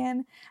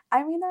 And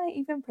I may not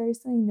even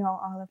personally know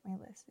all of my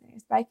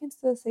listeners, but I can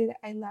still say that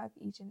I love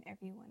each and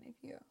every one of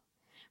you.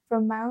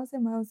 From miles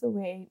and miles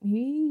away,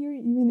 maybe you're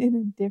even in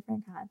a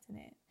different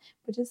continent,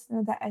 but just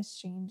know that as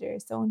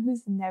strangers, someone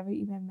who's never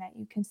even met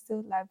you can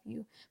still love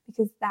you,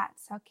 because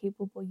that's how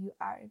capable you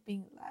are of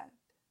being loved.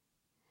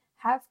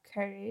 Have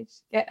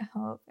courage, get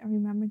help, and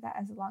remember that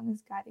as long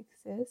as God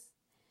exists,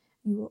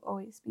 you will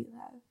always be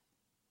loved.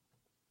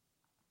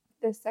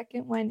 The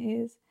second one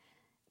is,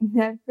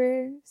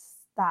 never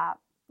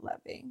stop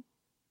loving.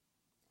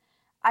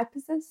 I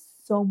possess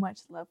so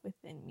much love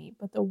within me,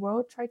 but the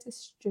world tried to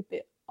strip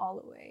it all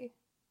away.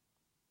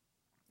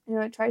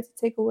 It tried to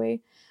take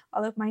away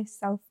all of my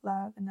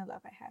self-love and the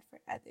love I had for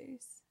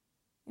others.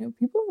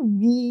 People are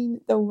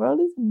mean. The world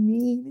is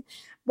mean.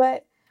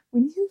 But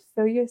when you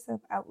fill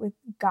yourself out with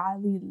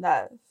godly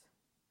love,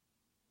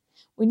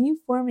 when you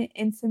form an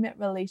intimate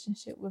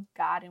relationship with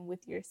God and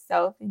with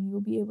yourself, and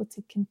you'll be able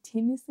to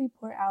continuously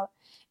pour out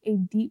a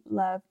deep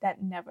love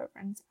that never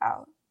runs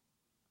out.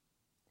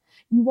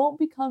 You won't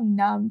become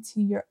numb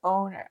to your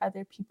own or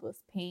other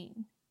people's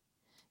pain.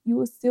 You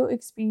will still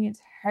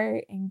experience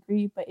hurt and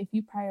grief, but if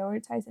you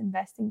prioritize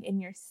investing in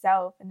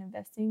yourself and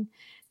investing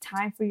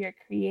time for your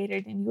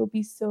Creator, then you'll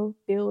be so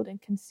filled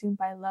and consumed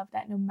by love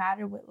that no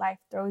matter what life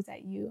throws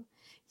at you,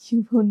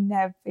 you will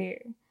never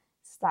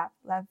stop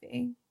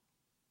loving.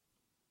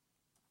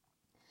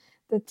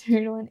 The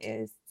third one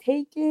is,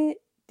 take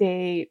it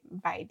day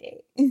by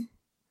day.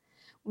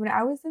 When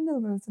I was in the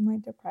lows of my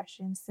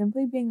depression,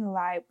 simply being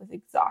alive was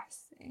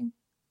exhausting.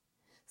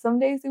 Some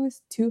days it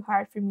was too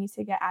hard for me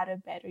to get out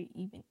of bed or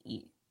even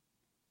eat.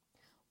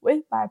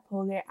 With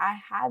bipolar, I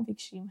have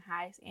extreme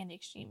highs and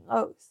extreme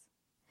lows.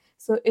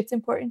 So it's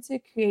important to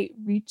create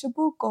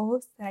reachable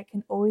goals that I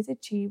can always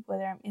achieve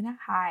whether I'm in a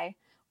high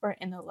or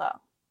in a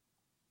low.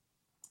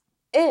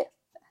 If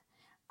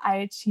I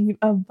achieve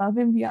above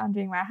and beyond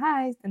during my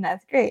highs, then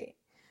that's great.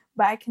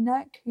 But I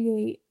cannot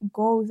create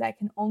goals I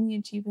can only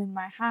achieve in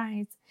my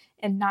highs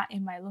and not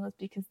in my lows,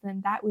 because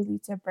then that would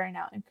lead to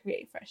burnout and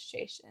create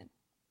frustration.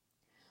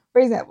 For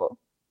example,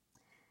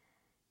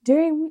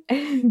 during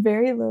a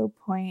very low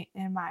point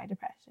in my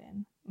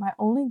depression, my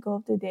only goal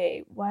of the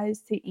day was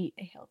to eat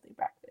a healthy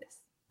breakfast.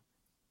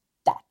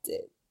 That's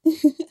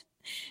it.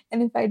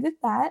 And if I did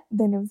that,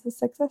 then it was a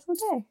successful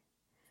day.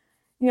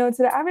 To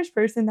the average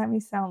person, that may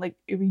sound like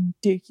a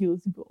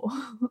ridiculous goal.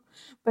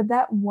 But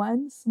that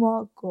one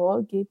small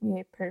goal gave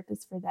me a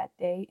purpose for that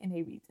day and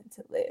a reason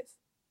to live.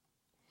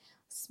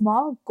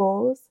 Small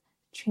goals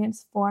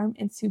transform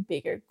into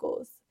bigger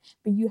goals,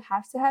 but you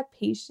have to have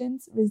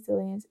patience,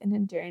 resilience, and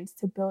endurance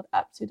to build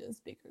up to those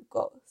bigger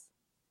goals.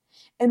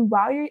 And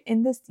while you're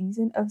in the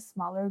season of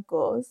smaller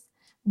goals,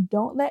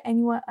 don't let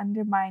anyone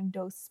undermine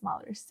those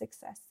smaller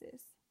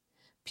successes.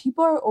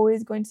 People are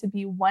always going to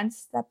be one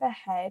step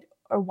ahead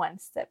or one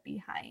step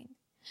behind.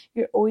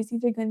 You're always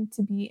either going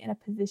to be in a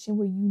position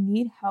where you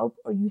need help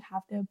or you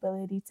have the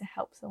ability to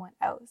help someone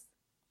else.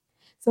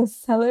 So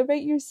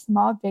celebrate your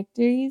small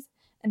victories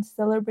and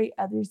celebrate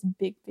others'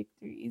 big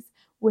victories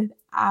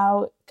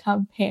without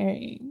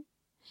comparing.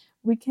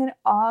 We can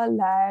all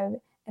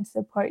love and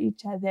support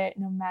each other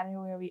no matter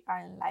where we are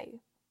in life.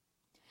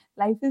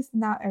 Life is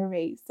not a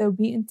race, so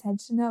be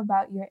intentional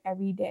about your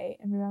everyday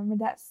and remember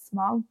that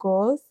small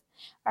goals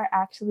are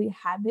actually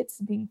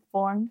habits being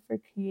formed for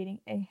creating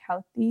a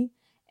healthy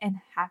and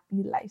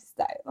happy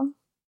lifestyle.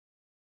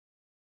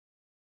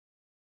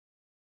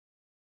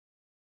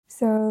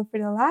 So for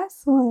the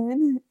last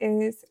one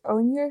is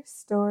own your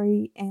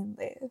story and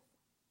live.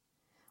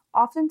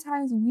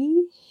 Oftentimes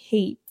we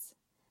hate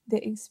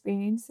the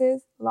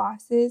experiences,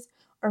 losses,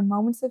 or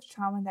moments of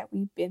trauma that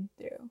we've been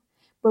through.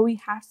 But we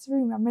have to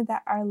remember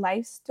that our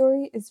life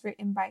story is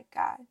written by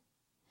God.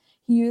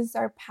 He used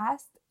our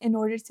past in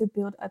order to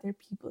build other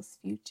people's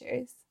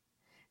futures.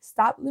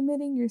 Stop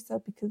limiting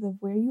yourself because of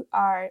where you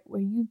are,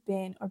 where you've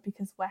been, or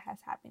because what has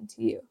happened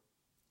to you.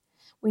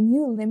 When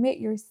you limit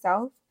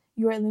yourself,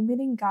 you are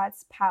limiting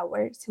God's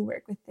power to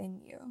work within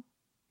you.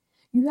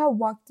 You have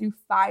walked through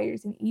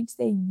fires, and each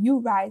day you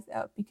rise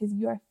up because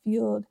you are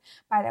fueled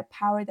by the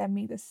power that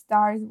made the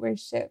stars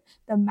worship,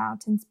 the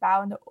mountains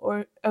bow, and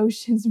the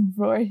oceans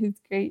roar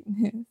his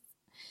greatness.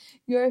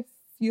 You are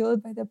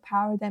fueled by the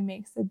power that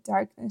makes the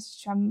darkness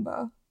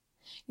tremble.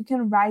 You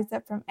can rise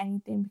up from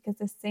anything because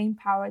the same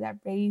power that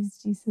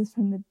raised Jesus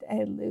from the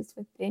dead lives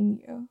within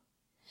you.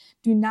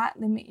 Do not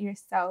limit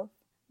yourself.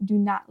 Do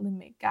not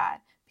limit God,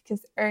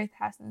 because earth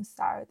has no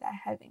sorrow that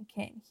heaven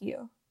can't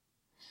heal.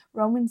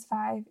 Romans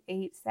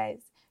 5:8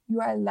 says,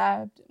 "You are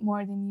loved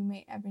more than you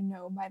may ever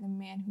know by the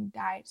man who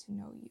died to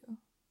know you."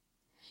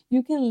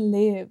 You can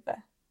live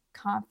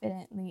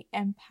confidently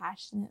and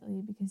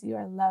passionately because you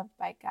are loved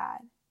by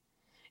God.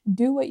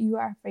 Do what you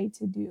are afraid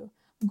to do.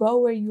 Go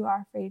where you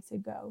are afraid to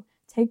go.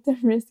 Take the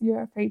risk you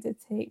are afraid to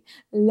take.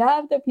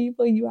 Love the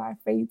people you are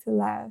afraid to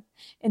love.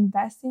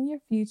 Invest in your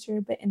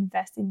future, but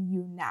invest in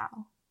you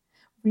now.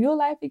 Real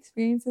life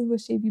experiences will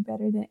shape you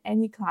better than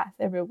any class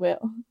ever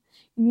will.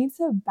 You need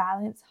to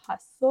balance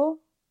hustle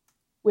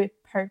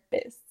with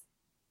purpose,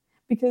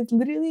 because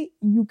literally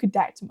you could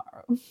die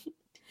tomorrow.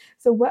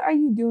 So what are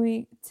you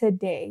doing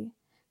today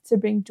to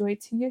bring joy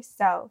to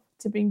yourself,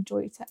 to bring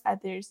joy to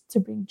others, to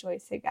bring joy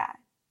to God?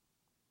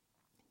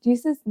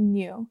 Jesus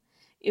knew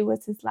it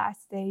was his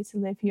last day to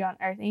live here on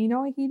earth. And you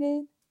know what he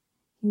did?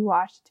 He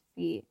washed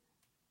feet.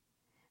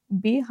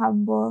 Be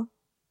humble.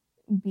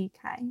 Be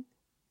kind.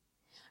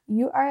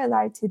 You are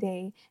alive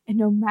today, and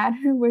no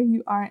matter where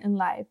you are in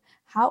life,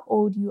 how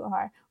old you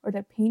are, or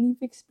the pain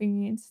you've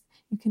experienced,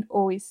 you can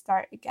always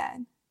start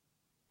again.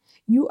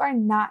 You are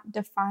not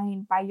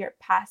defined by your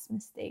past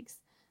mistakes,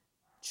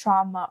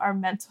 trauma, or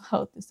mental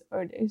health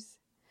disorders.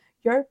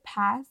 Your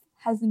past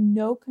has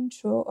no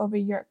control over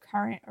your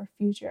current or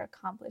future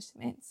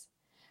accomplishments.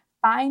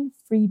 Find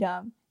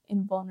freedom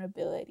in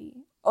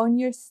vulnerability. Own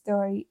your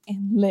story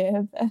and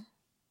live.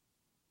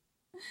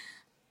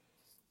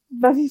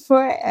 But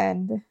before I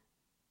end,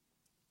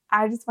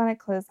 I just want to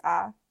close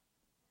off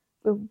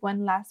with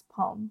one last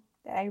poem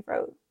that I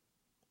wrote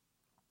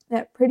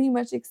that pretty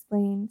much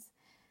explains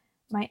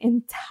my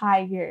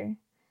entire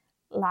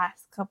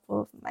last couple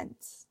of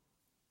months.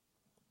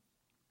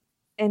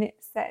 And it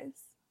says,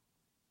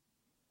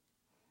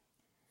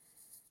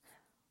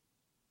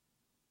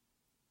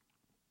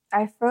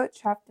 I felt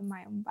trapped in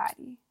my own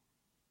body,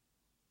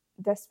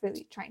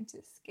 desperately trying to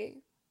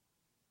escape.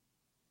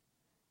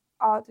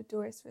 All the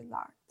doors were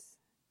locked,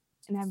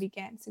 and I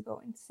began to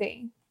go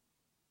insane.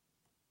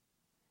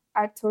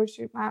 I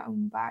tortured my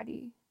own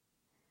body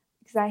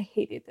because I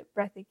hated the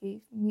breath it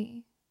gave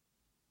me.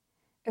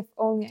 If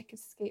only I could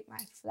escape my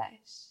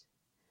flesh.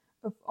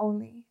 If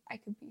only I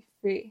could be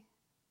free.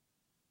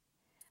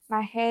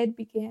 My head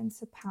began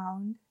to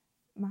pound,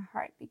 my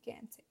heart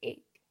began to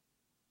ache.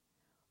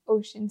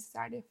 Oceans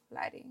started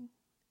flooding,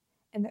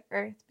 and the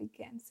earth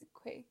began to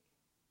quake.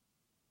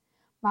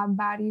 My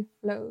body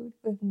flowed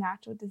with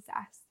natural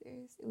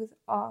disasters. It was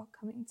all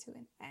coming to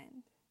an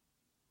end.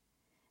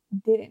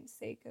 Didn't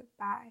say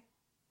goodbye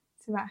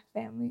to my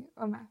family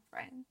or my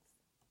friends.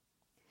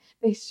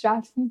 They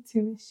strapped me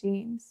to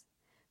machines,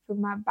 but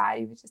my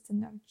body was just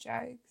enough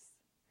drugs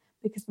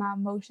because my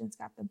emotions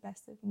got the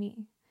best of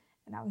me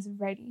and I was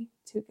ready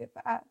to give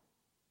up.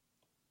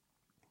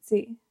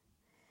 See,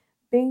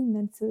 being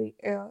mentally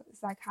ill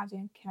is like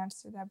having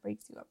cancer that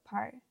breaks you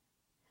apart,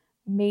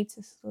 made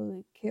to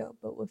slowly kill,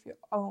 but with your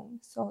own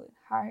soul and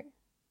heart.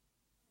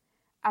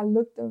 I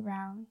looked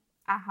around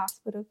at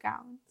hospital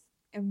gowns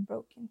and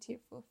broken,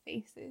 tearful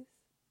faces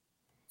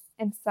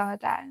and saw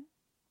that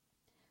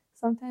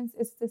sometimes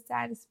it's the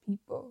saddest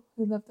people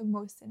who love the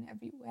most in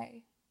every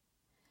way,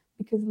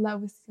 because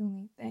love was the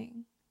only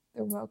thing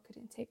the world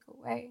couldn't take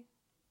away.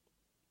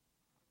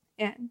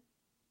 And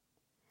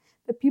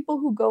the people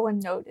who go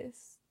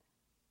unnoticed,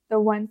 the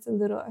ones a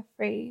little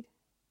afraid,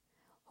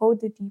 hold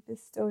the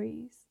deepest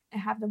stories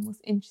and have the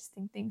most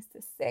interesting things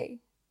to say.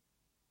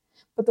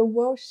 But the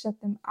world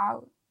shut them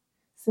out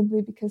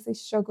simply because they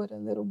struggled a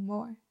little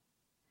more.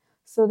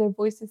 So their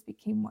voices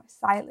became more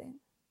silent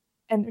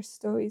and their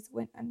stories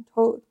went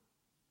untold.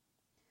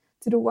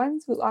 To the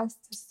ones who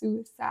lost to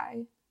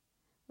suicide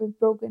with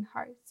broken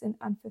hearts and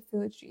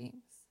unfulfilled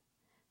dreams,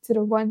 to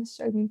the ones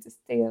struggling to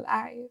stay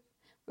alive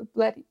with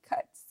bloody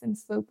cuts and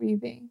slow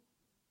breathing,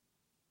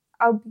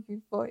 I'll be your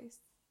voice.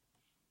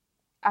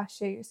 I'll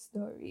share your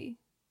story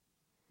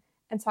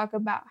and talk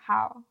about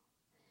how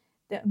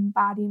the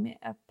embodiment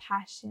of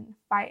passion,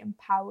 fight, and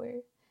power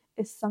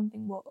is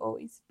something we'll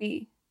always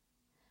be.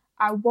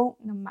 I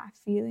won't numb my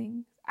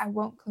feelings. I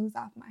won't close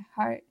off my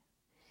heart.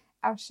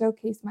 I'll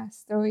showcase my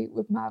story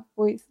with my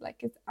voice like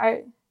it's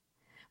art.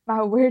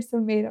 My words are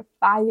made of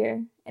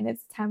fire, and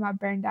it's time I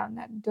burn down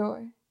that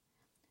door.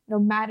 No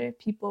matter if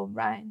people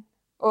run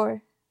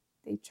or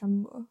they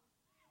tremble,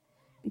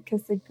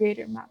 because the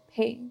greater my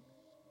pain,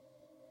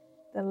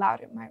 the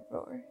louder my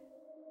roar.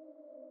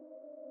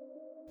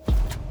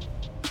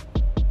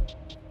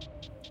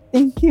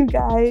 Thank you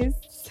guys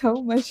so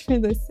much for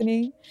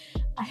listening.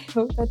 I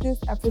hope that this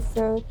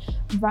episode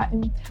brought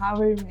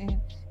empowerment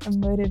and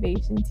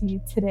motivation to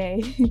you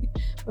today.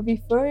 But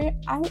before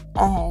I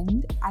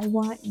end, I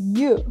want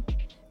you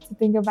to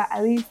think about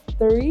at least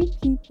 3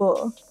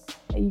 people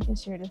that you can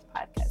share this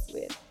podcast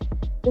with.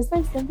 Just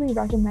by simply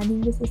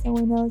recommending this to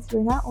someone else,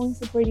 you're not only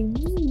supporting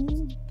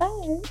me,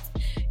 but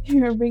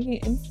you're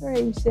bringing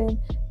inspiration,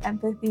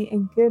 empathy,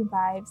 and good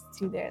vibes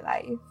to their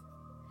life.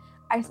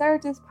 I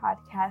started this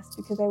podcast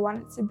because I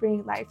wanted to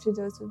bring life to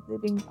those with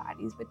living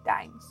bodies with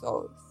dying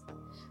souls,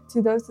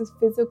 to those with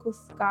physical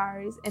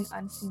scars and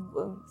unseen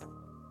wounds.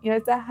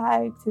 It's a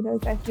hug to those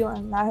that feel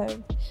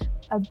unloved,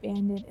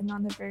 abandoned, and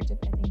on the verge of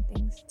ending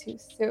things too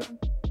soon.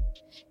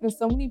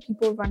 So many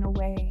people run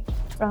away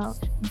from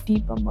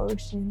deep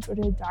emotions or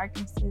the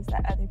darknesses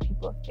that other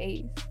people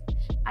face.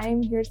 I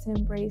am here to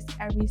embrace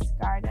every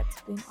scar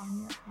that's been on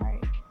your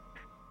heart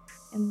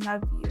and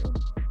love you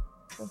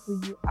for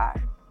who you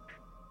are.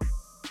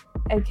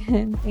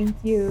 Again, thank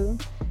you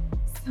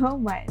so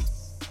much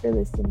for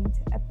listening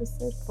to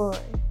episode 4,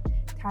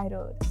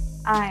 titled,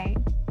 I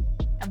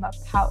Am a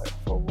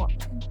Powerful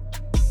Woman.